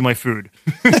me enjoy my food.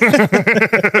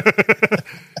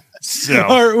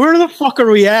 So, where the fuck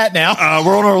are we at now?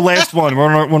 We're on our last one. We're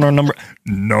on our number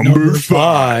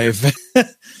 5.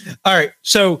 All right.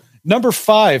 So number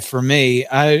 5 for me,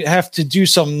 I have to do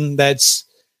something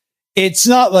it's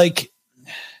not like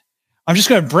I'm just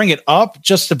going to bring it up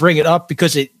just to bring it up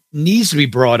because it needs to be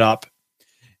brought up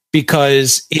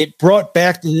because it brought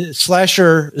back the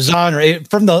slasher genre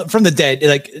from the dead.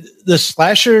 Like the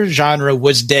slasher genre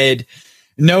was dead.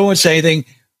 No one said anything.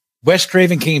 Wes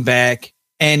Craven came back.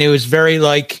 And it was very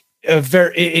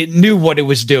it knew what it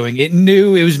was doing. It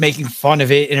knew it was making fun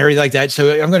of it and everything like that.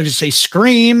 So I'm going to just say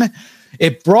Scream.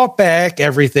 It brought back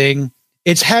everything.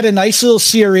 It's had a nice little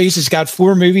series. It's got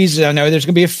 4 movies. I know there's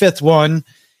going to be a 5th one.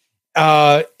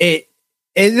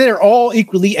 they're all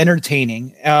equally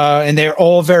entertaining, and they're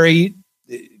all very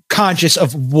conscious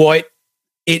of what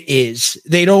it is.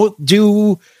 They don't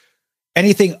do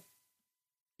anything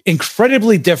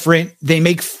incredibly different. They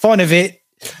make fun of it.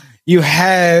 You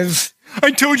have...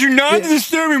 I told you not to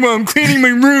disturb me while I'm cleaning my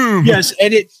room. Yes,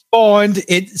 and it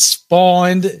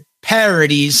spawned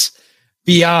parodies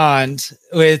beyond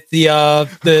with the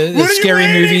Scary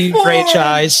Movie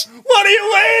franchise. What are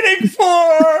you waiting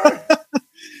for?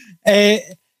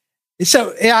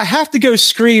 So I have to go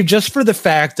Scream just for the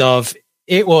fact of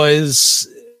it was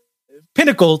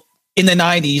pinnacle in the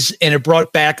 90s, and it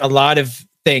brought back a lot of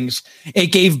things. It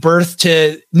gave birth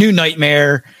to New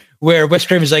Nightmare, where Wes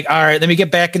Craven is like, all right, let me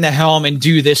get back in the helm and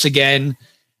do this again.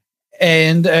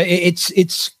 And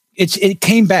it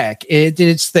came back. It did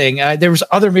its thing. There was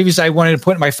other movies I wanted to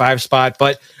put in my 5 spot,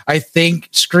 but I think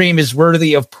Scream is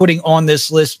worthy of putting on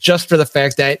this list just for the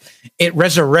fact that it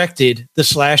resurrected the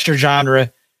slasher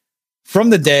genre from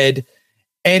the dead,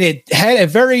 and it had a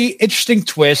very interesting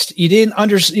twist. You didn't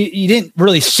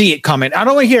really see it coming. I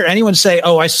don't want to hear anyone say,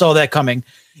 "Oh, I saw that coming,"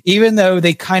 even though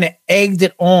they kind of egged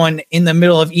it on in the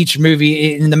middle of each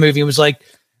movie. In the movie, it was like,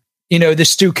 the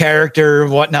Stu character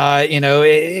and whatnot.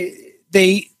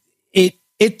 It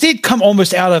did come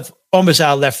almost out of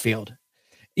left field.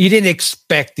 You didn't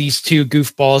expect these two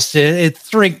goofballs to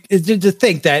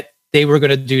think that they were going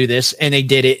to do this, and they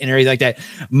did it and everything like that.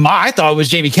 I thought it was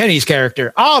Jamie Kennedy's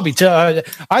character. I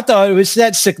thought it was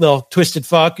that sick little twisted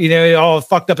fuck, all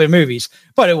fucked up in movies,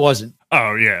 but it wasn't.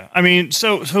 Oh yeah. I mean,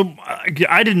 so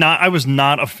I was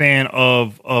not a fan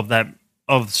of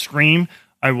Scream.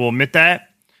 I will admit that.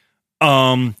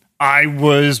 I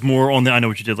was more on I Know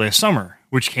What You Did Last Summer,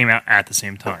 which came out at the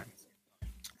same time.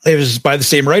 It was by the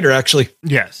same writer, actually.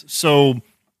 Yes. So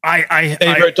I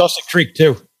wrote Dawson Creek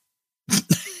too.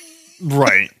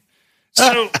 Right.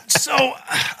 So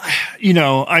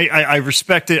I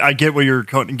respect it. I get what you're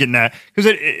getting at, because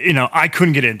I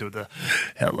couldn't get into the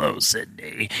 "Hello,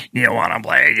 Sydney, you want to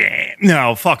play a game?"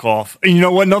 No, fuck off. And you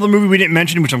know what? Another movie we didn't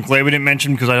mention, which I'm glad we didn't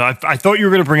mention, because I thought you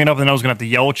were going to bring it up, and then I was going to have to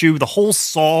yell at you. The whole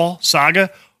Saw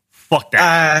saga. Fuck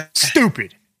that.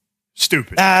 Stupid.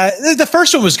 The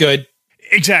first one was good.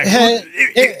 Exactly.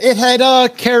 It had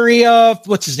Carrie.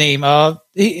 What's his name?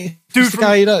 Dude, the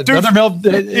guy. Brother Mel.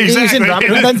 Exactly. He was in Robin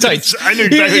Hood Men Tights. I knew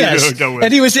exactly who you were going with.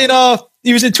 And he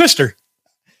was in Twister.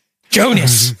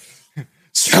 Jonas.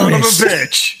 Son of a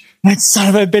bitch. That son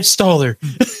of a bitch stole her.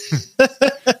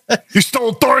 You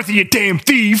stole Dorothy, you damn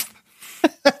thief.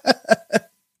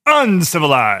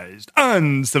 Uncivilized.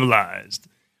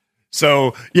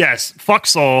 So yes, fuck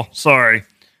Saul. Sorry.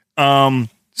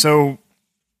 So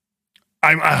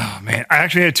I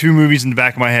actually had 2 movies in the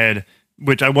back of my head,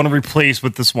 which I want to replace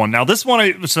with this one. Now, this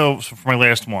one, so for my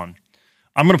last one,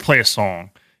 I'm going to play a song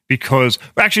because,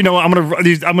 actually, no, I'm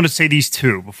going to say these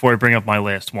 2 before I bring up my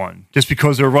last one, just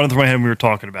because they were running through my head and we were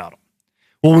talking about them.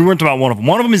 Well, we weren't about one of them.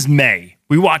 One of them is May.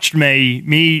 We watched May.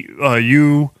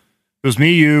 It was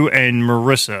me, you, and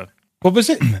Marissa. What was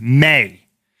it? May.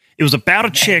 It was about a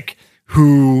chick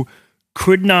who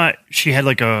could not. She had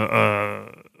like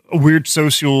a weird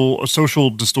social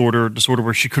disorder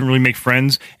where she couldn't really make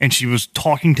friends, and she was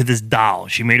talking to this doll.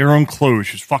 She made her own clothes.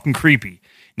 She was fucking creepy.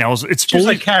 Now it's just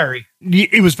like Carrie.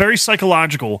 It was very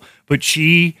psychological, but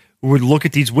she would look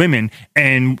at these women,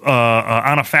 and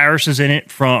Anna Faris is in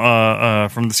it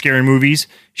from the Scary Movies.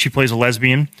 She plays a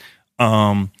lesbian,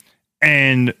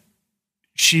 and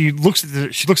she looks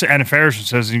at Anna Faris and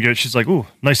says, she's like, "Ooh,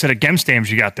 nice set of gem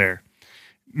stamps you got there,"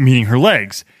 meaning her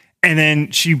legs. And then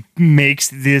she makes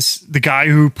the guy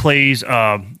who plays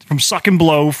from Suck and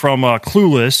Blow from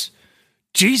Clueless.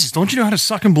 Jesus, don't you know how to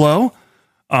suck and blow?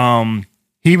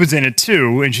 He was in it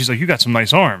too, and she's like, "You got some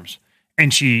nice arms."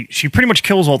 And she pretty much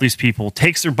kills all these people,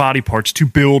 takes their body parts to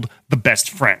build her best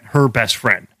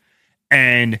friend.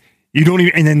 And you don't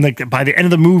even. And then like by the end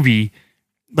of the movie,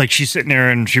 like she's sitting there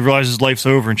and she realizes life's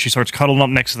over, and she starts cuddling up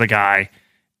next to the guy,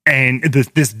 and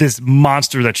this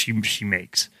monster that she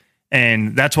makes.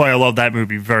 And that's why I love that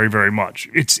movie very, very much.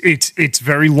 It's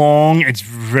very long, it's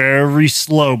very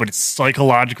slow, but it's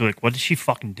psychologically like, what is she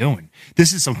fucking doing?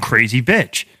 This is some crazy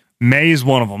bitch. May is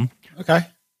one of them. Okay.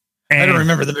 And I don't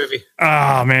remember the movie.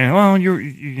 Oh man. Well, we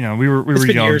were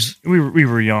young. Years. We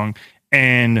were young,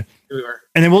 and we were.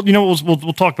 And then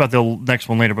we'll talk about the next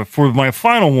one later. But for my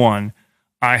final one,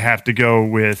 I have to go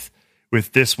with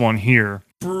this one here.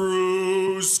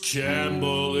 Bruce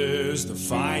Campbell is the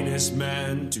finest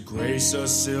man to grace a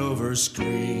silver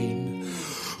screen.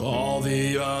 All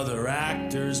the other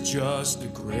actors just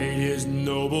degrade his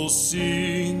noble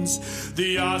scenes.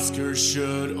 The Oscars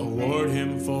should award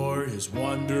him for his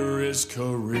wondrous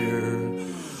career.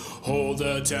 Hold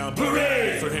a town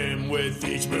parade for him with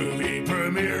each movie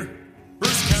premiere.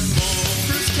 Bruce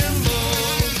Campbell,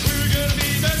 we're gonna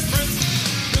be best friends.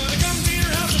 Gonna come to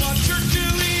your house and watch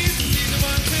Hercules season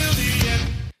 1 till the end.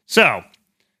 So,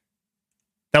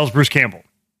 that was Bruce Campbell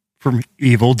from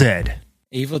Evil Dead.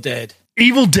 Evil Dead.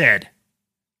 Evil Dead.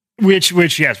 Which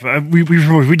yes,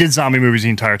 we did zombie movies the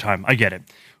entire time. I get it.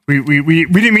 We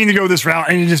didn't mean to go this route,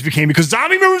 and it just became because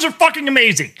zombie movies are fucking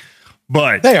amazing.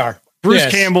 But They are. Bruce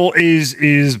Yes. Campbell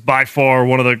is by far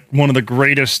one of the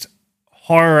greatest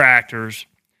horror actors.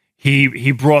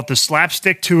 He brought the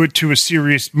slapstick to a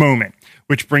serious moment,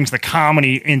 which brings the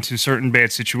comedy into certain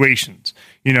bad situations.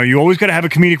 You know, you always got to have a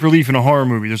comedic relief in a horror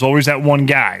movie. There's always that one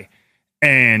guy,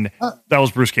 and that was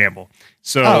Bruce Campbell.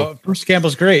 So Bruce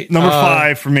Campbell's great. number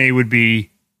 5 for me would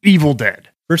be Evil Dead.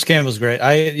 Bruce Campbell's great.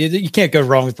 You can't go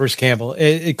wrong with Bruce Campbell.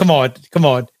 Come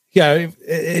on. Yeah,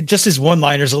 just his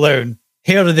one-liners alone.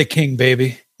 Hail to the king,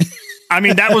 baby. I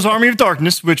mean, that was Army of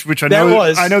Darkness, which I That know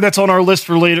was. I know that's on our list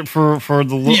for later for our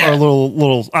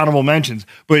little honorable mentions.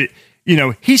 But you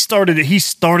know, he started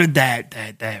that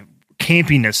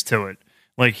campiness to it.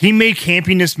 Like he made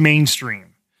campiness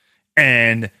mainstream,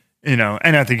 and you know,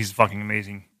 and I think he's a fucking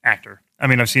amazing actor. I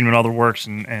mean, I've seen him in other works,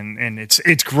 and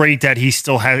it's great that he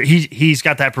still has he's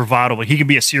got that bravado. Like he can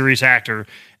be a serious actor,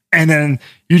 and then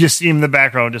you just see him in the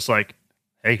background, just like,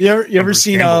 hey, You ever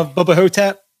seen Bubba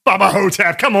Hotep? Bubba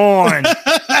Hotep? Come on.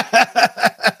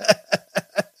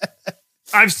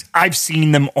 I've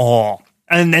seen them all,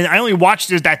 and I only watched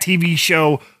that TV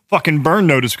show fucking Burn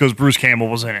Notice because Bruce Campbell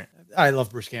was in it. I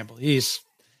love Bruce Campbell. He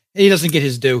doesn't get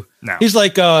his due. No. He's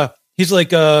like the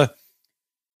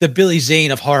Billy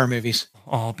Zane of horror movies.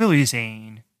 Oh, Billy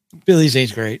Zane. Billy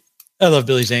Zane's great. I love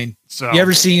Billy Zane. So You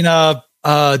ever seen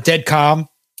Dead Calm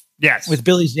yes. with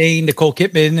Billy Zane, Nicole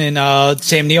Kidman, and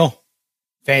Sam Neill?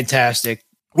 Fantastic.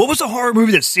 What was the horror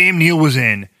movie that Sam Neill was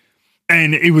in?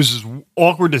 And it was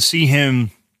awkward to see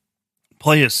him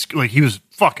play like he was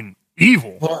fucking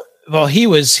evil. Well, he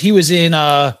was in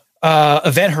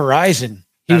Event Horizon.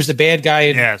 He was the bad guy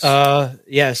in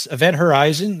Yes. Event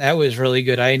Horizon. That was really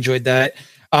good. I enjoyed that.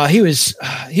 He was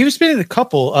been in a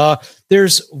couple.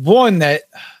 There's one that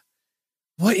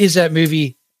what is that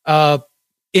movie?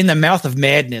 In the Mouth of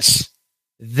Madness.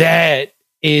 That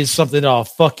is something that'll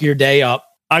fuck your day up.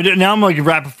 Now I'm like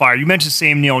rapid fire. You mentioned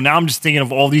Sam Neill. Now I'm just thinking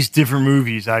of all these different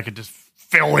movies I could just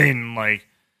fill in like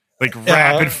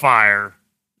rapid fire.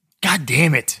 God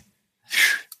damn it.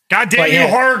 God damn you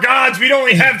horror gods. We'd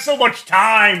only have so much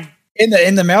time.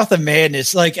 In the Mouth of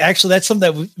Madness, like actually that's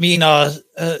something that me and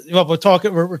we're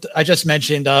talking. I just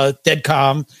mentioned Dead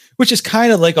Calm, which is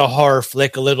kind of like a horror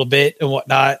flick a little bit and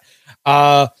whatnot.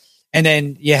 And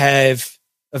then you have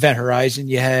Event Horizon.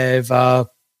 You have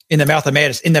In the Mouth of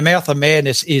Madness. In the Mouth of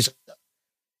Madness is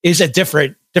a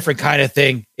different kind of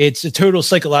thing. It's a total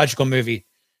psychological movie.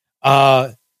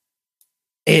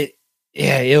 It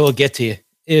will get to you.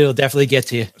 It'll definitely get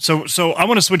to you. So I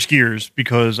want to switch gears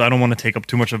because I don't want to take up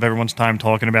too much of everyone's time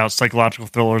talking about psychological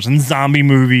thrillers and zombie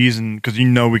movies, and because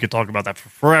we could talk about that for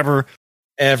forever.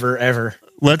 Ever.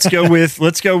 Let's go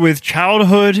with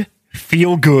childhood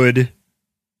feel good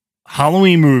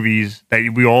Halloween movies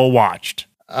that we all watched.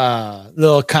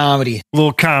 Little comedy.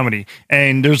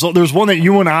 And there's one that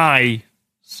you and I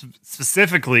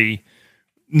specifically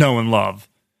know and love.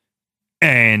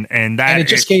 And it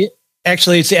just came.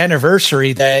 Actually, it's the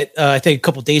anniversary that I think a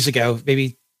couple days ago,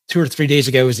 maybe 2 or 3 days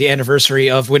ago, was the anniversary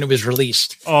of when it was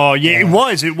released. Oh yeah, it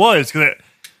was.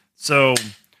 So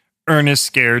Ernest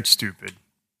Scared Stupid.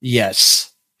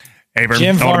 Yes. Hey,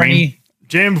 Jim Varney.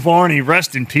 Jim Varney,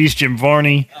 rest in peace, Jim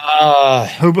Varney.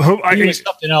 He was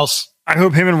something else. I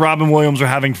hope him and Robin Williams are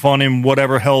having fun in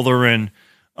whatever hell they're in.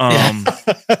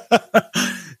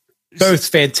 Both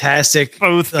fantastic.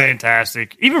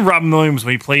 Even Robin Williams,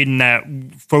 when he played in that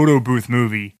photo booth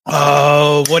movie.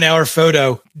 Oh, 1 hour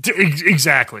photo.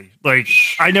 Exactly. Like,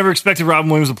 I never expected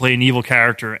Robin Williams to play an evil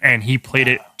character, and he played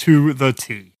it to the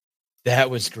T.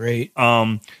 That was great.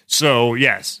 So,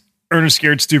 yes, Ernest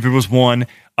Scared Stupid was one.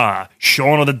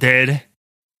 Shaun of the Dead.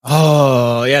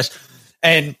 Oh, yes.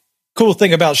 And cool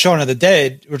thing about Shaun of the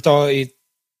Dead, you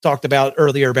talked about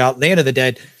earlier about Land of the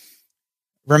Dead.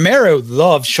 Romero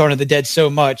loved Shaun of the Dead so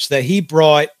much that he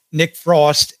brought Nick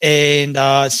Frost and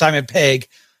Simon Pegg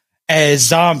as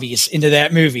zombies into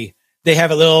that movie. They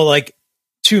have a little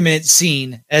 2-minute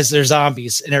scene as they're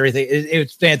zombies and everything. It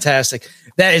was fantastic.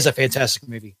 That is a fantastic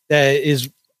movie. That is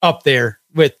up there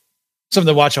with something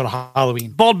to watch on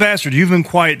Halloween. Bald bastard, you've been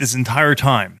quiet this entire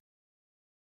time.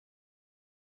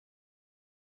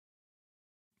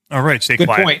 All right, stay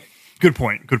quiet. Point. Good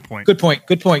point. Good point. Good point.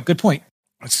 Good point. Good point.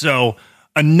 So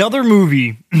another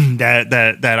movie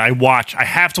that I watch, I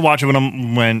have to watch it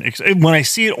when I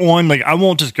see it on. Like, I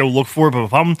won't just go look for it, but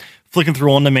if I'm flicking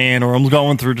through On Demand or I'm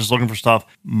going through just looking for stuff,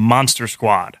 Monster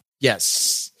Squad.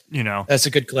 Yes, you know, that's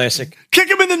a good classic. Kick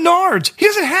him in the nards. He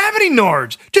doesn't have any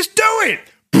nards. Just do it.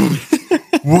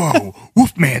 Whoa,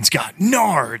 Wolfman's got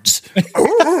nards.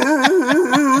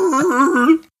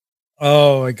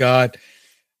 Oh my god.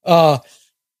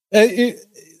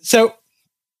 So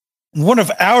one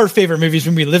of our favorite movies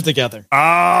when we live together.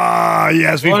 Ah,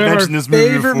 yes, we've mentioned this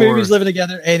movie before. Favorite movies living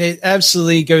together, and it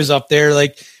absolutely goes up there.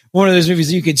 Like one of those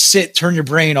movies you could sit, turn your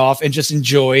brain off, and just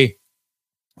enjoy.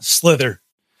 Slither.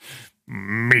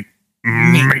 Me.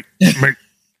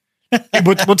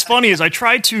 What's funny is I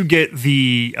tried to get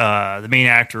the main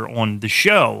actor on the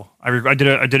show. I did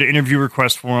an interview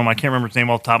request for him. I can't remember his name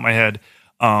off the top of my head.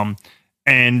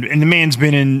 And the man's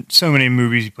been in so many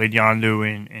movies. He played Yondu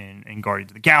in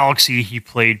Guardians of the Galaxy. He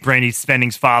played Brandy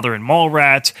Spending's father in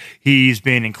Mallrats. He's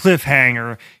been in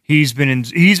Cliffhanger. He's been in.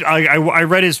 I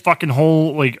read his fucking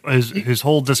whole his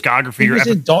whole discography. He was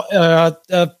in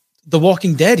The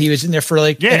Walking Dead. He was in there for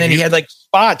and then he had like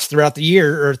spots throughout the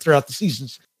year or throughout the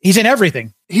seasons. He's in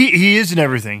everything. He is in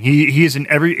everything. He is in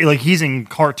he's in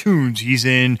cartoons. He's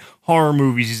in horror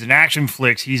movies. He's in action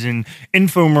flicks. He's in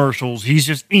infomercials. He's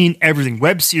just in everything.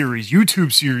 Web series,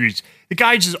 YouTube series. The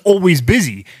guy's just always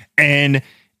busy, and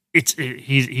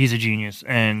he's a genius.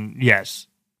 And yes,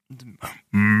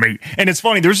 mate. And it's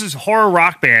funny. There's this horror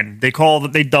rock band. They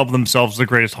dub themselves the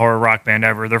greatest horror rock band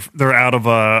ever. They're out of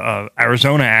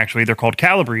Arizona actually. They're called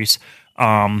Calabrese.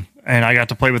 And I got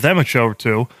to play with them a show or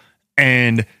two.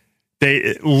 And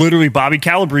they literally Bobby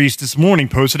Calabrese this morning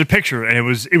posted a picture, and it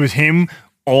was him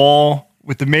all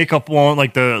with the makeup on,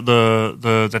 like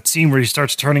the that scene where he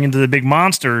starts turning into the big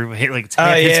monster, like it's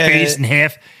half his face and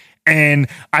half. And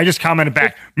I just commented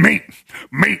back, mate.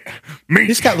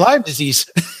 He's got Lyme disease.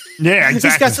 Yeah, exactly.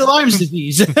 He's got the Lyme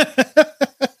disease.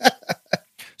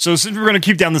 So since we're gonna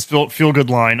keep down this feel good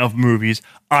line of movies,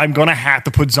 I'm gonna have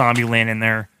to put Zombieland in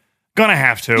there. Gonna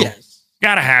have to. Yes.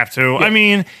 Gotta have to. Yeah. I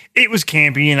mean, it was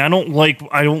campy, and I don't like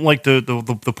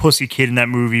the pussy kid in that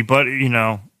movie, but you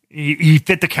know, he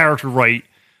fit the character right.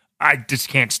 I just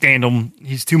can't stand him.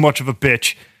 He's too much of a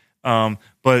bitch.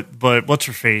 But what's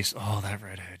her face? Oh, that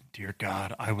redhead. Dear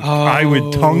God, I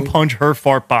would tongue punch her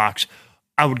fart box.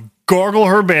 I would gargle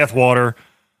her bathwater.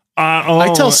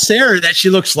 I tell Sarah that she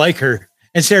looks like her.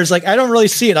 And Sarah's like, I don't really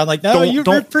see it. I'm like, no, you're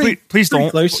please don't.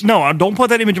 Close. No, don't put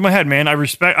that image in my head, man. I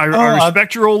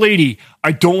respect your old lady.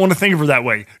 I don't want to think of her that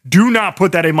way. Do not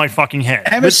put that in my fucking head.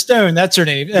 Emma Stone, that's her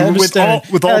name. Emma Stone.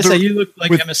 You look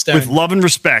like Emma Stone. With love and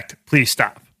respect, please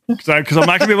stop. Because I'm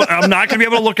not gonna be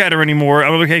able to look at her anymore.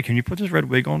 I'm like, hey, can you put this red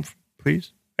wig on,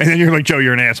 please? And then you're like, Joe,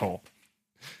 you're an asshole.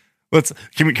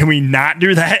 Can we not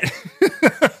do that?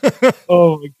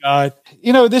 Oh my God!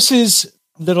 You know, this is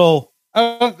little.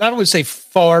 I don't want to say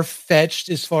far-fetched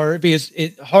because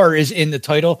horror is in the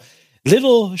title.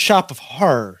 Little Shop of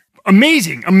Horror.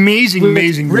 Amazing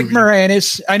movie. Rick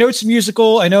Moranis. I know it's a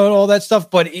musical. I know all that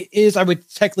stuff, but it is, I would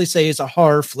technically say, it's a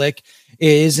horror flick. It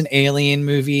is an alien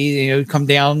movie, you know, come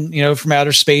down, you know, from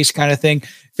outer space kind of thing.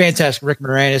 Fantastic. Rick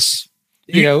Moranis.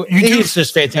 He's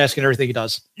just fantastic in everything he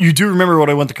does. You do remember what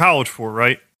I went to college for,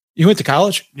 right? You went to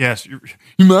college? Yes. Your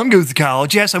mom goes to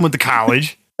college. Yes, I went to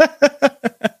college.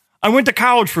 I went to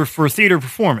college for theater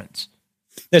performance.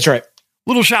 That's right.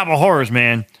 Little Shop of Horrors,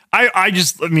 man. I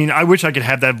wish I could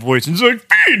have that voice. It's like,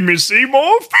 feed me,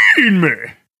 Seymour, feed me.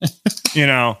 You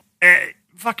know, and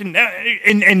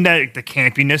the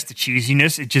campiness, the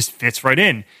cheesiness, it just fits right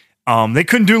in. They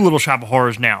couldn't do Little Shop of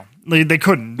Horrors now. They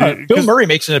couldn't. Bill Murray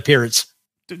makes an appearance.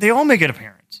 They all make an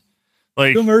appearance.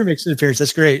 Like Bill Murray makes an appearance.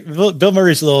 That's great. Bill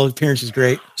Murray's little appearance is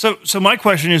great. So my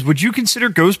question is, would you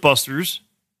consider Ghostbusters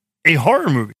a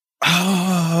horror movie?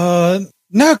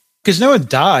 No, because no one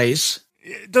dies.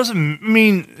 It doesn't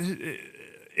mean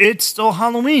it's still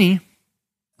Halloween.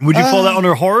 Would you call that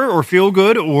under horror or feel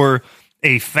good or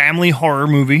a family horror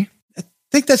movie? I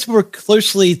think that's more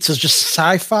closely to just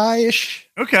sci-fi-ish.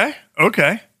 Okay.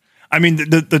 I mean,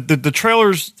 the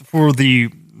trailers for the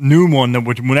new one,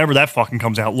 whenever that fucking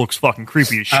comes out, looks fucking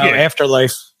creepy as shit.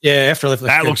 Afterlife. Yeah, Afterlife.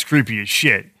 Looks creepy as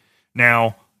shit.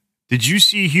 Now, did you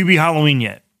see Hubie Halloween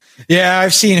yet? Yeah,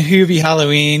 I've seen Hubie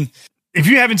Halloween. If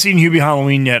you haven't seen Hubie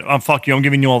Halloween yet, fuck you. I'm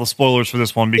giving you all the spoilers for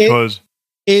this one because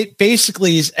it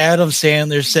basically is Adam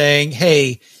Sandler saying,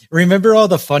 "Hey, remember all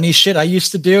the funny shit I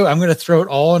used to do? I'm going to throw it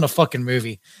all in a fucking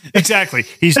movie. Exactly.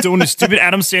 He's doing his stupid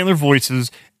Adam Sandler voices,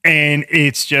 and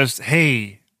it's just,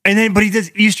 hey. And then, but he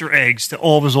does Easter eggs to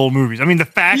all of his old movies. I mean, the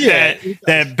fact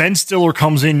that Ben Stiller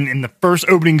comes in the first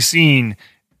opening scene,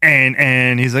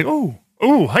 and he's like, oh,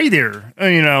 hi there.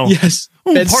 Yes.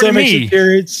 Ben Stiller makes an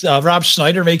appearance. Rob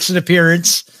Schneider makes an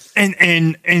appearance.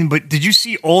 But did you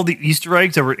see all the Easter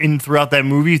eggs that were in throughout that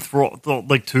movie?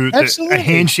 A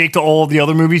handshake to all of the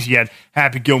other movies. You had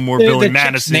Happy Gilmore, Billy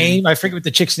Madison. Name, I forget what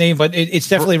the chick's name, but it's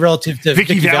definitely relative to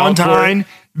Vicky Valentine.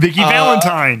 Vicky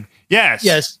Valentine. Yes.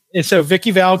 Yes. And so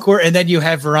Vicky Valancourt, and then you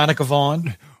have Veronica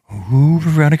Vaughn. Ooh,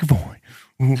 Veronica Vaughn.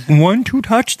 One to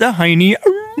touch the hiney.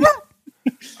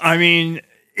 I mean,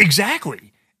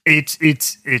 exactly. I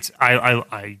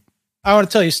want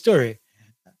to tell you a story.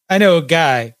 I know a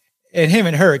guy, and him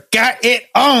and her got it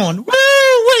on.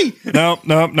 Woo-wee! No,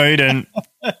 you didn't.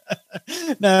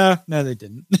 No, they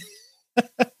didn't.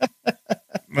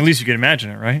 At least you can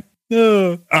imagine it, right?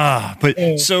 No.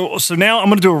 So now I'm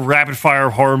going to do a rapid fire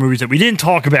of horror movies that we didn't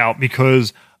talk about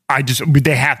because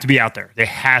they have to be out there. They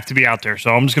have to be out there. So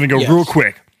I'm just going to go real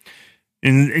quick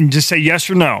and just say yes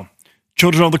or no.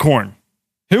 Children of the Corn.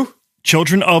 Who?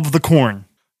 Children of the Corn.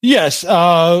 Yes.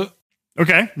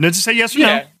 Okay. Let's just say yes or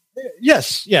no.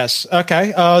 Yes.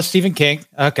 Okay. Stephen King.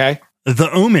 Okay.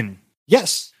 The Omen.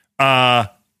 Yes.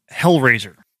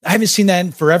 Hellraiser. I haven't seen that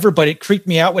in forever, but it creeped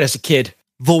me out as a kid.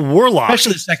 The Warlock.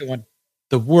 Especially the second one.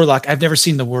 The Warlock. I've never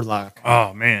seen The Warlock.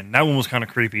 Oh, man. That one was kind of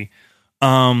creepy.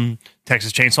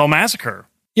 Texas Chainsaw Massacre.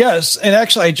 Yes. And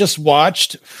actually, I just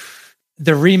watched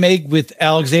the remake with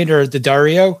Alexander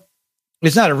Daddario.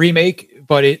 It's not a remake,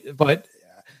 but it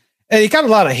got a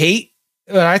lot of hate.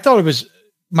 I thought it was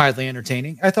mildly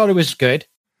entertaining. I thought it was good.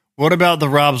 What about the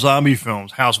Rob Zombie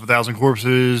films? House of a Thousand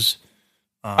Corpses?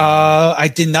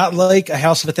 I did not like A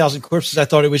House of a Thousand Corpses. I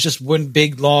thought it was just one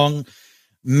big, long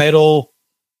metal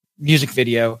music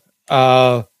video.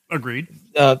 Agreed.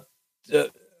 What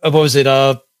was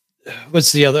it?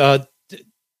 What's the other?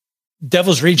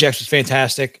 Devil's Rejects was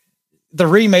fantastic. The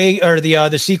remake or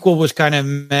the sequel was kind of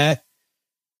meh.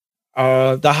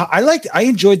 I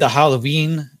enjoyed the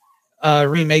Halloween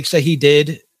remakes that he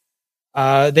did.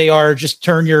 They are just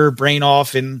turn your brain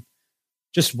off and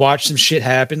just watch some shit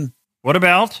happen. What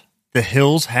about The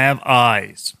Hills Have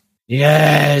Eyes?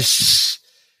 Yes.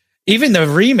 Even the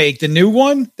remake, the new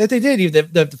one that they did,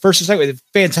 the first and second,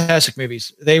 fantastic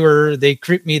movies. They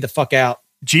creeped me the fuck out.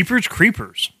 Jeepers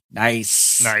Creepers.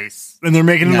 Nice. And they're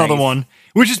making another one,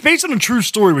 which is based on a true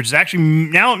story, which is actually,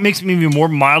 now it makes me even more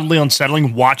mildly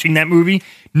unsettling watching that movie,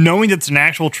 knowing that it's an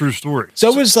actual true story.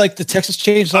 So it was like the Texas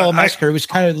Chainsaw Massacre. It was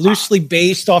kind of loosely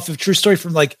based off of true story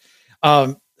from was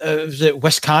it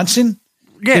Wisconsin?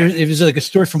 Yeah, it was like a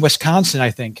story from Wisconsin,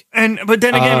 I think. But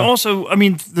then again, also, I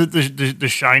mean, the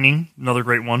Shining, another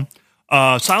great one.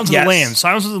 Silence of the Lambs.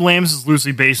 Silence of the Lambs is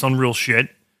loosely based on real shit.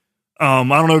 I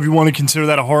don't know if you want to consider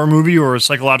that a horror movie or a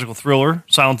psychological thriller.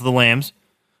 Silence of the Lambs.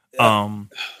 I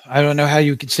don't know how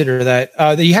you consider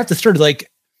that. You have to throw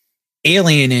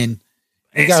Alien in.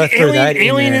 You got to throw that in.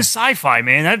 Alien is sci-fi,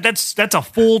 man. That's a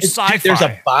full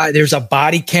sci-fi. There's a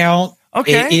body count.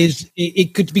 Okay,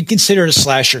 it could be considered a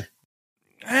slasher.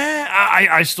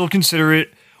 I still consider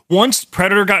it. Once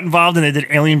Predator got involved and they did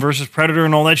Alien versus Predator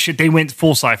and all that shit, they went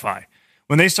full sci-fi.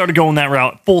 When they started going that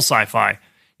route, full sci-fi.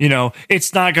 You know,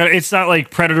 it's not like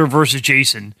Predator versus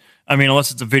Jason. I mean, unless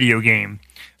it's a video game.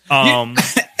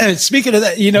 Speaking of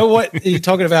that, you know what you're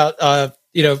talking about?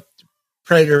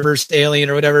 Predator versus Alien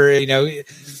or whatever.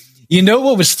 You know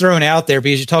what was thrown out there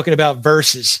because you're talking about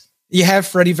versus. You have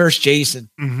Freddy versus Jason,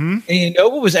 and you know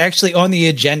what was actually on the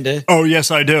agenda. Oh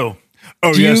yes, I do.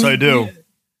 I do.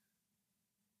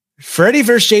 Freddy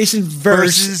versus Jason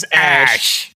versus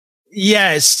Ash.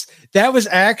 Yes, that was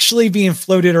actually being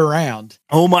floated around.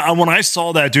 Oh my! When I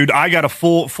saw that, dude, I got a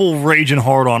full rage and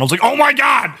hard on. I was like, "Oh my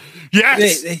god,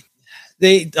 yes!"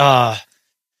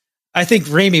 I think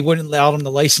Raimi wouldn't allow them to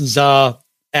license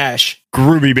Ash.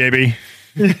 Groovy, baby.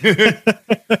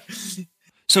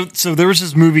 So there was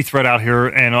this movie thread out here,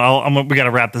 and we got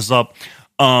to wrap this up.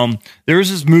 There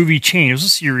was this movie chain. It was a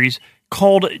series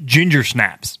called Ginger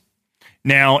Snaps.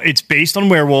 Now, it's based on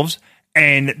werewolves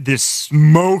and this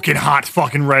smoking hot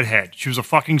fucking redhead. She was a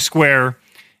fucking square,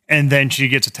 and then she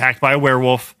gets attacked by a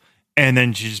werewolf, and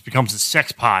then she just becomes a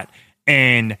sex pot.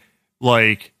 And,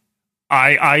 like,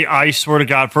 I swear to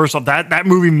God, first off, that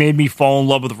movie made me fall in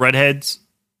love with redheads.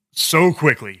 so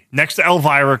quickly next to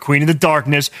Elvira, Queen of the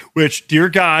Darkness, which, dear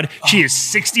God, she is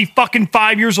 60 fucking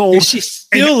 5 years old. She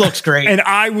still looks great. And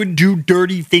I would do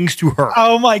dirty things to her.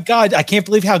 Oh my God. I can't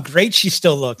believe how great she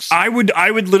still looks. I would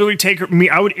literally take her,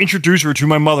 I would introduce her to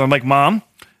my mother. I'm like, Mom,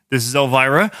 this is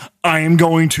Elvira. I am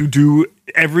going to do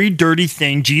every dirty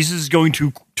thing. Jesus is going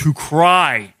to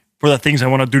cry for the things I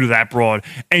want to do to that broad.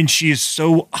 And she is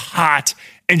so hot.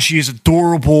 And she is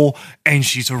adorable, and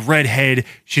she's a redhead.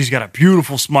 She's got a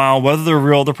beautiful smile. Whether they're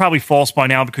real, they're probably false by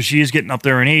now because she is getting up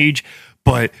there in age.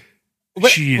 But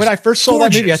when I first saw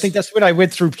that movie, I think that's when I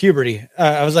went through puberty.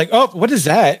 I was like, "Oh, what is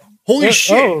that? Holy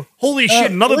shit! Oh, holy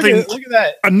shit!" Another look thing. Look at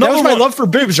that. That was my love for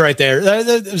boobs right there.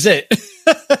 That was it.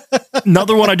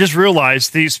 Another one I just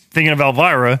realized. Thinking of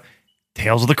Elvira,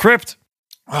 Tales of the Crypt.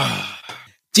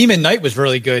 Demon Knight was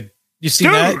really good. You see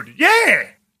that? Yeah.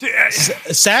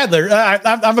 Sadler,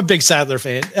 I'm a big Sadler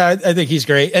fan. I think he's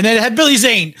great. And then it had Billy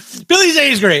Zane. Billy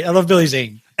Zane's great. I love Billy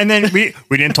Zane. And then we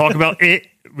didn't talk about it.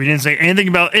 We didn't say anything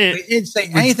about it. We didn't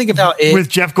say anything about it with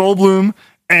Jeff Goldblum,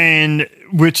 and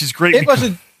which is great. It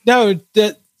wasn't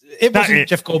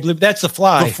Jeff Goldblum. That's The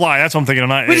Fly. The Fly. That's what I'm thinking.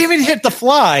 We didn't even hit The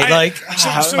Fly.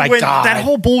 So my God. That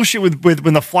whole bullshit with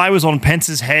when the fly was on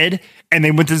Pence's head, and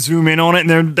they went to zoom in on it,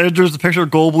 and there's a picture of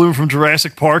Goldblum from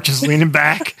Jurassic Park just leaning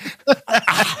back.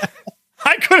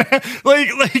 I couldn't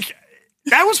like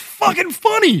that was fucking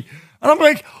funny. And I'm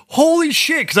like, holy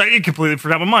shit, because I completely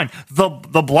forgot my mind. The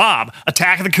Blob,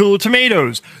 Attack of the Killer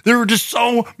Tomatoes. There were just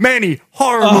so many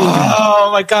horror movies. Oh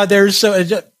my God, there's so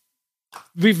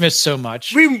we've missed so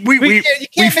much. You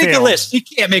can't make a list. You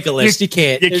can't make a list. You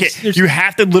can't. You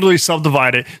have to literally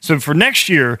subdivide it. So for next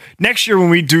year when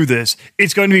we do this,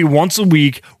 it's going to be once a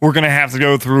week. We're going to have to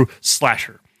go through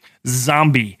slasher,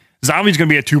 zombie. Zombie's going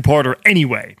to be a two-parter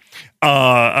anyway.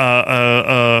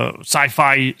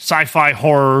 Sci-fi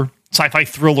horror, sci-fi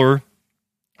thriller.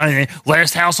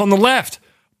 Last House on the Left.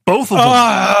 Both of them.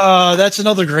 Oh, that's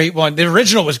another great one. The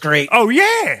original was great. Oh,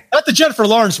 yeah. Not the Jennifer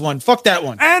Lawrence one. Fuck that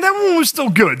one. And that one was still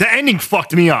good. The ending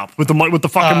fucked me up with the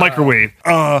fucking microwave.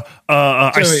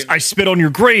 I Spit on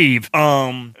Your Grave.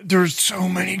 There's so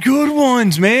many good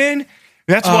ones, man.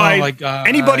 That's why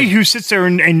anybody who sits there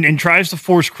and tries to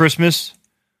force Christmas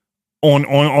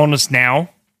on us now,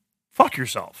 fuck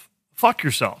yourself. Fuck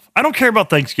yourself. I don't care about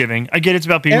Thanksgiving. I get it's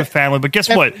about being with family, but guess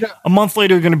what? A month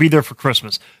later, you're going to be there for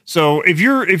Christmas. So if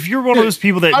you're one of those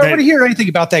people that I don't want to hear anything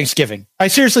about Thanksgiving. I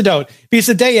seriously don't, because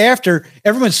the day after,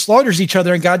 everyone slaughters each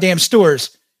other in goddamn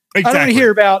stores. Exactly. I don't want to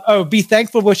hear about be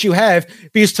thankful for what you have,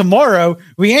 because tomorrow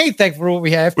we ain't thankful for what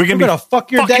we have. We're going to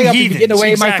fuck your day up and get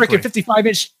away my freaking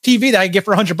 55-inch TV that I get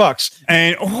for $100.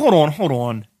 And hold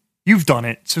on. You've done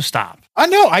it, so stop. I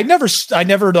know. I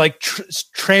never like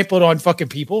trampled on fucking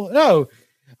people. No,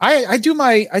 I do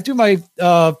my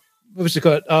what was it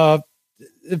called?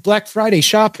 Black Friday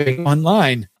shopping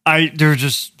online. But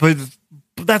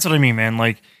that's what I mean, man.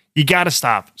 Like, you got to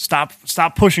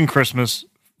stop pushing Christmas.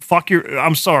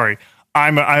 I'm sorry.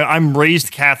 I'm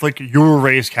raised Catholic. You're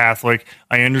raised Catholic.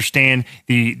 I understand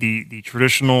the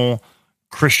traditional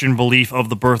Christian belief of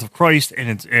the birth of Christ,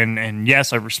 and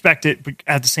yes, I respect it, but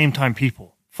at the same time,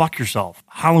 people, fuck yourself.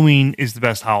 Halloween is the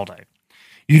best holiday.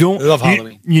 You don't love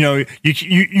Halloween.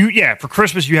 For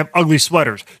Christmas you have ugly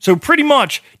sweaters. So pretty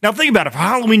much, now think about it. For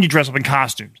Halloween you dress up in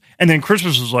costumes, and then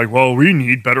Christmas was like, well, we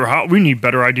need better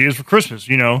ideas for Christmas,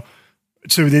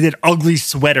 So they did ugly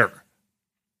sweater.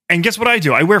 And guess what I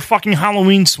do? I wear fucking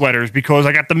Halloween sweaters because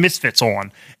I got the Misfits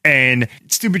on and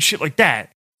stupid shit like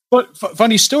that. But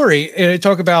funny story,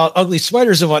 talk about ugly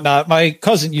sweaters and whatnot. My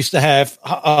cousin used to have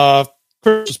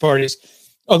Christmas parties,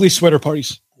 ugly sweater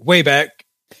parties way back.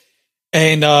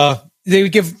 And they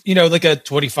would give, like a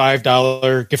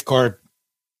 $25 gift card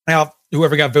out,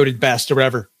 whoever got voted best or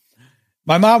whatever.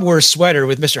 My mom wore a sweater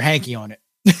with Mr. Hanky on it.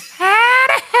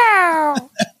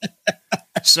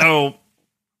 So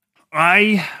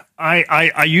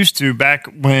I used to, back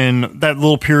when that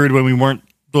little period when we weren't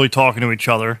really talking to each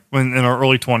other, when in our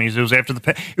early 20s, it was after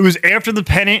the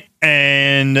pennant,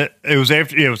 and it was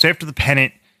after the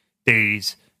pennant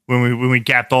days when we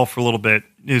gapped off for a little bit,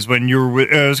 is when you were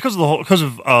it was because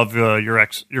of your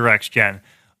ex Jen.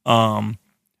 I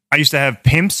used to have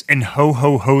pimps and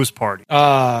ho-ho-hos party.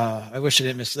 I wish I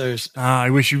didn't miss those. I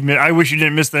wish you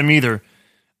didn't miss them either.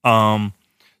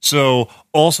 So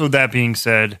also, that being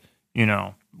said,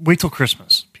 wait till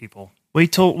Christmas, people.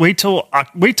 Wait till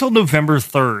November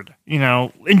 3rd.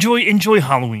 Enjoy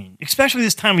Halloween, especially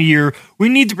this time of year. We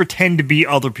need to pretend to be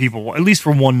other people, at least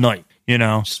for one night.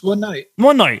 Just one night.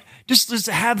 One night. Just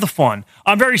have the fun.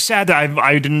 I'm very sad that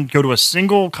I didn't go to a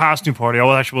single costume party.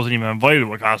 I actually wasn't even invited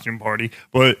to a costume party.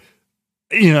 But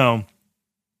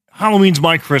Halloween's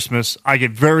my Christmas. I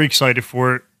get very excited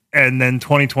for it. And then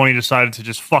 2020 decided to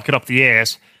just fuck it up the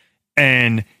ass.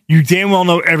 And you damn well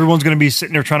know everyone's going to be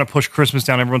sitting there trying to push Christmas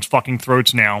down everyone's fucking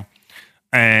throats now.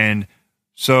 And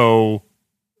so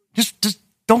just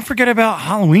don't forget about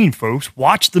Halloween, folks.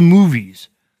 Watch the movies.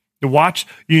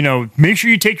 Make sure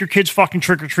you take your kids fucking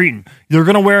trick-or-treating. They're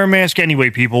going to wear a mask anyway,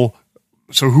 people.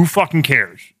 So who fucking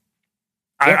cares?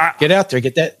 Get out there.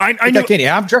 Get that candy.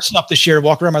 I'm dressing up this year to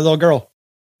walk around my little girl.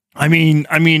 I mean,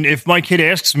 if my kid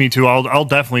asks me to, I'll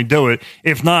definitely do it.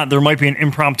 If not, there might be an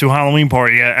impromptu Halloween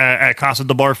party at Casa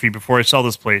de Barfi before I sell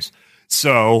this place.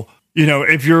 So,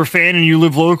 if you're a fan and you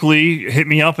live locally, hit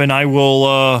me up and I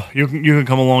will. You can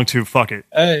come along too. Fuck it.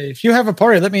 If you have a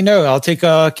party, let me know. I'll take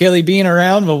Kaylee Bean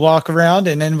around. We'll walk around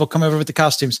and then we'll come over with the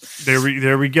costumes. There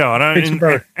we go.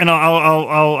 And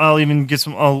I'll even get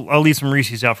some. I'll leave some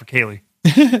Reese's out for Kaylee.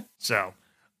 So,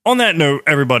 on that note,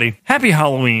 everybody, happy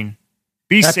Halloween.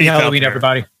 Be Happy safe Halloween, out there.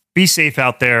 everybody. Be safe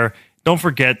out there. Don't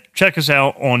forget, check us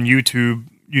out on YouTube,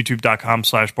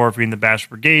 youtube.com/Barfy and the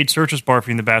Bastard Brigade. Search us Barfy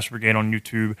and the Bastard Brigade on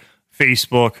YouTube,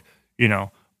 Facebook,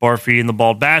 Barfy and the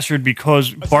Bald Bastard,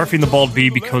 because Barfy and the Bald Bee,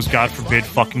 because God forbid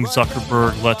fucking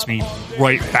Zuckerberg lets me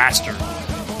write bastard.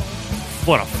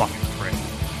 What a fucking prick.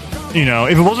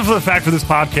 If it wasn't for the fact for this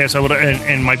podcast, I would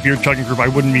and my beer chugging group, I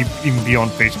wouldn't even be on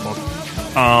Facebook.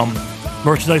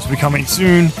 Merchandise will be coming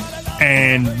soon.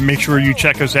 And make sure you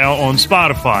check us out on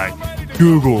Spotify,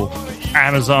 Google,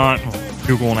 Amazon,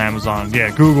 Google, Amazon,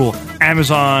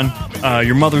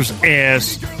 Your Mother's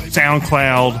Ass,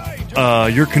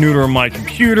 SoundCloud, Your Canooter on My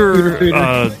Computer,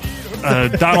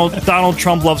 Donald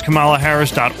Trump Loves Kamala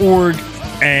Harris.org,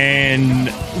 and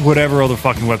whatever other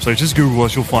fucking websites. Just Google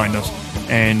us, you'll find us.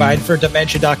 And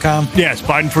BidenForDementia.com. Yes,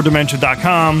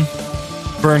 BidenForDementia.com,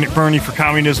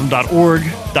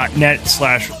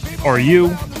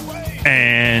 BernieForCommunism.org.net/RU.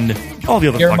 And all the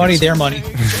other Your money, their money.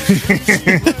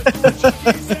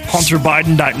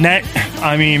 HunterBiden.net.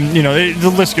 I mean, the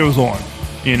list goes on.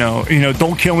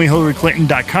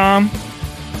 Don'tKillMeHillaryClinton.com.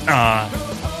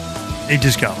 They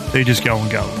just go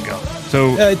and go and go.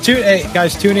 So,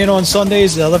 guys, tune in on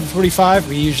Sundays at 11:45.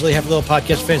 We usually have a little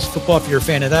podcast, Fantasy Football. If you're a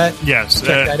fan of that, yes,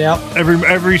 check that out.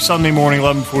 Every Sunday morning,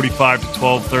 11:45 to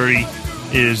 12:30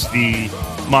 is the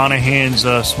Monahan's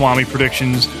Swami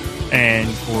predictions. And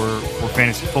for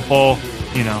fantasy football,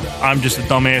 I'm just a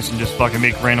dumbass and just fucking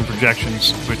make random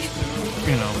projections, which,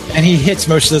 And he hits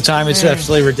most of the time. It's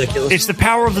absolutely ridiculous. It's the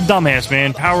power of the dumbass,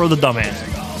 man. Power of the dumbass.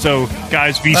 So,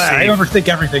 guys, be safe. I overthink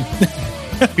everything.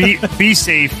 be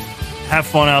safe. Have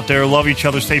fun out there. Love each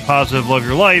other. Stay positive. Love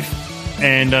your life.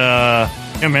 And,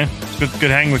 yeah, man, it's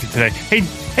good hanging with you today. Hey,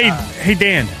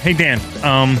 Dan. You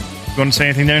want to say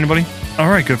anything there, anybody? All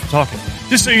right, good for talking.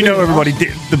 Just so you know, everybody,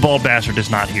 the Bald Bastard is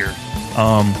not here.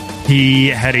 He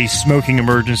had a smoking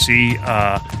emergency.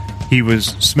 He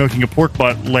was smoking a pork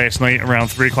butt last night around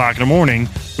 3 o'clock in the morning,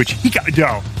 which he got.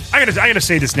 Yo, I gotta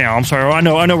say this now. I'm sorry. I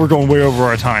know we're going way over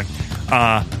our time.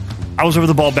 I was over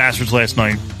the Bald Bastards last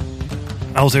night.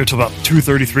 I was there till about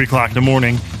 2:30, 3 o'clock in the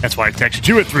morning. That's why I texted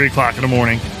you at 3 o'clock in the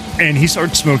morning. And he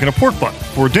started smoking a pork butt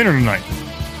for dinner tonight.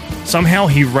 Somehow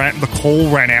the coal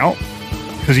ran out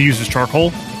because he uses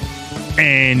charcoal.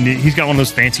 And he's got one of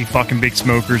those fancy fucking big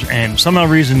smokers, and somehow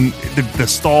reason the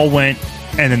stall went,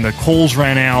 and then the coals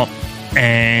ran out,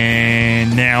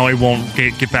 and now it won't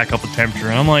get back up the temperature.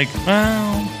 And I'm like,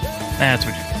 well, that's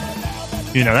what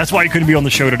you do. That's why he couldn't be on the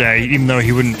show today, even though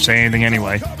he wouldn't say anything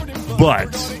anyway.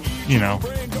 But,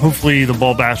 hopefully the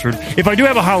Bald Bastard. If I do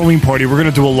have a Halloween party, we're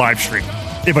gonna do a live stream.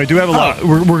 If I do have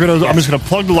I'm just gonna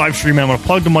plug the live stream, and I'm gonna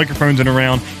plug the microphones in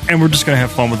around, and we're just gonna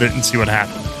have fun with it and see what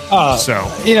happens.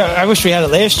 I wish we had it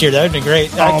last year. That would have been great.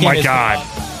 Oh my God.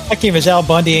 I came as Al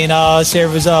Bundy and Sarah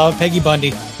was Peggy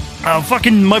Bundy.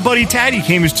 Fucking my buddy Taddy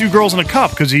came as 2 girls in a cup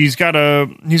because he's got a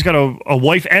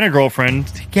wife and a girlfriend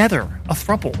together, a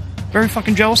throuple. Very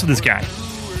fucking jealous of this guy.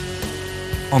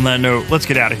 On that note, let's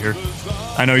get out of here.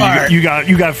 I know you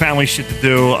got family shit to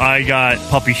do. I got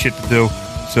puppy shit to do.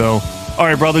 So, all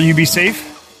right, brother, you be safe,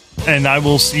 and I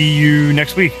will see you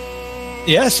next week.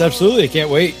 Yes, absolutely. Can't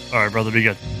wait. All right, brother, be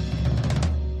good.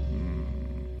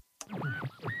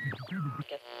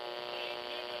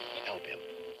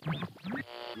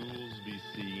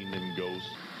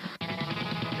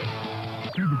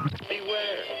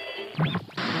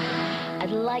 I'd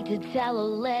like to tell a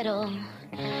little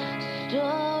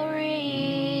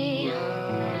story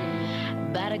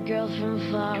about a girl from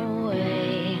far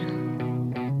away.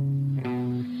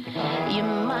 You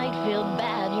might feel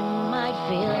bad, you might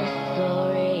feel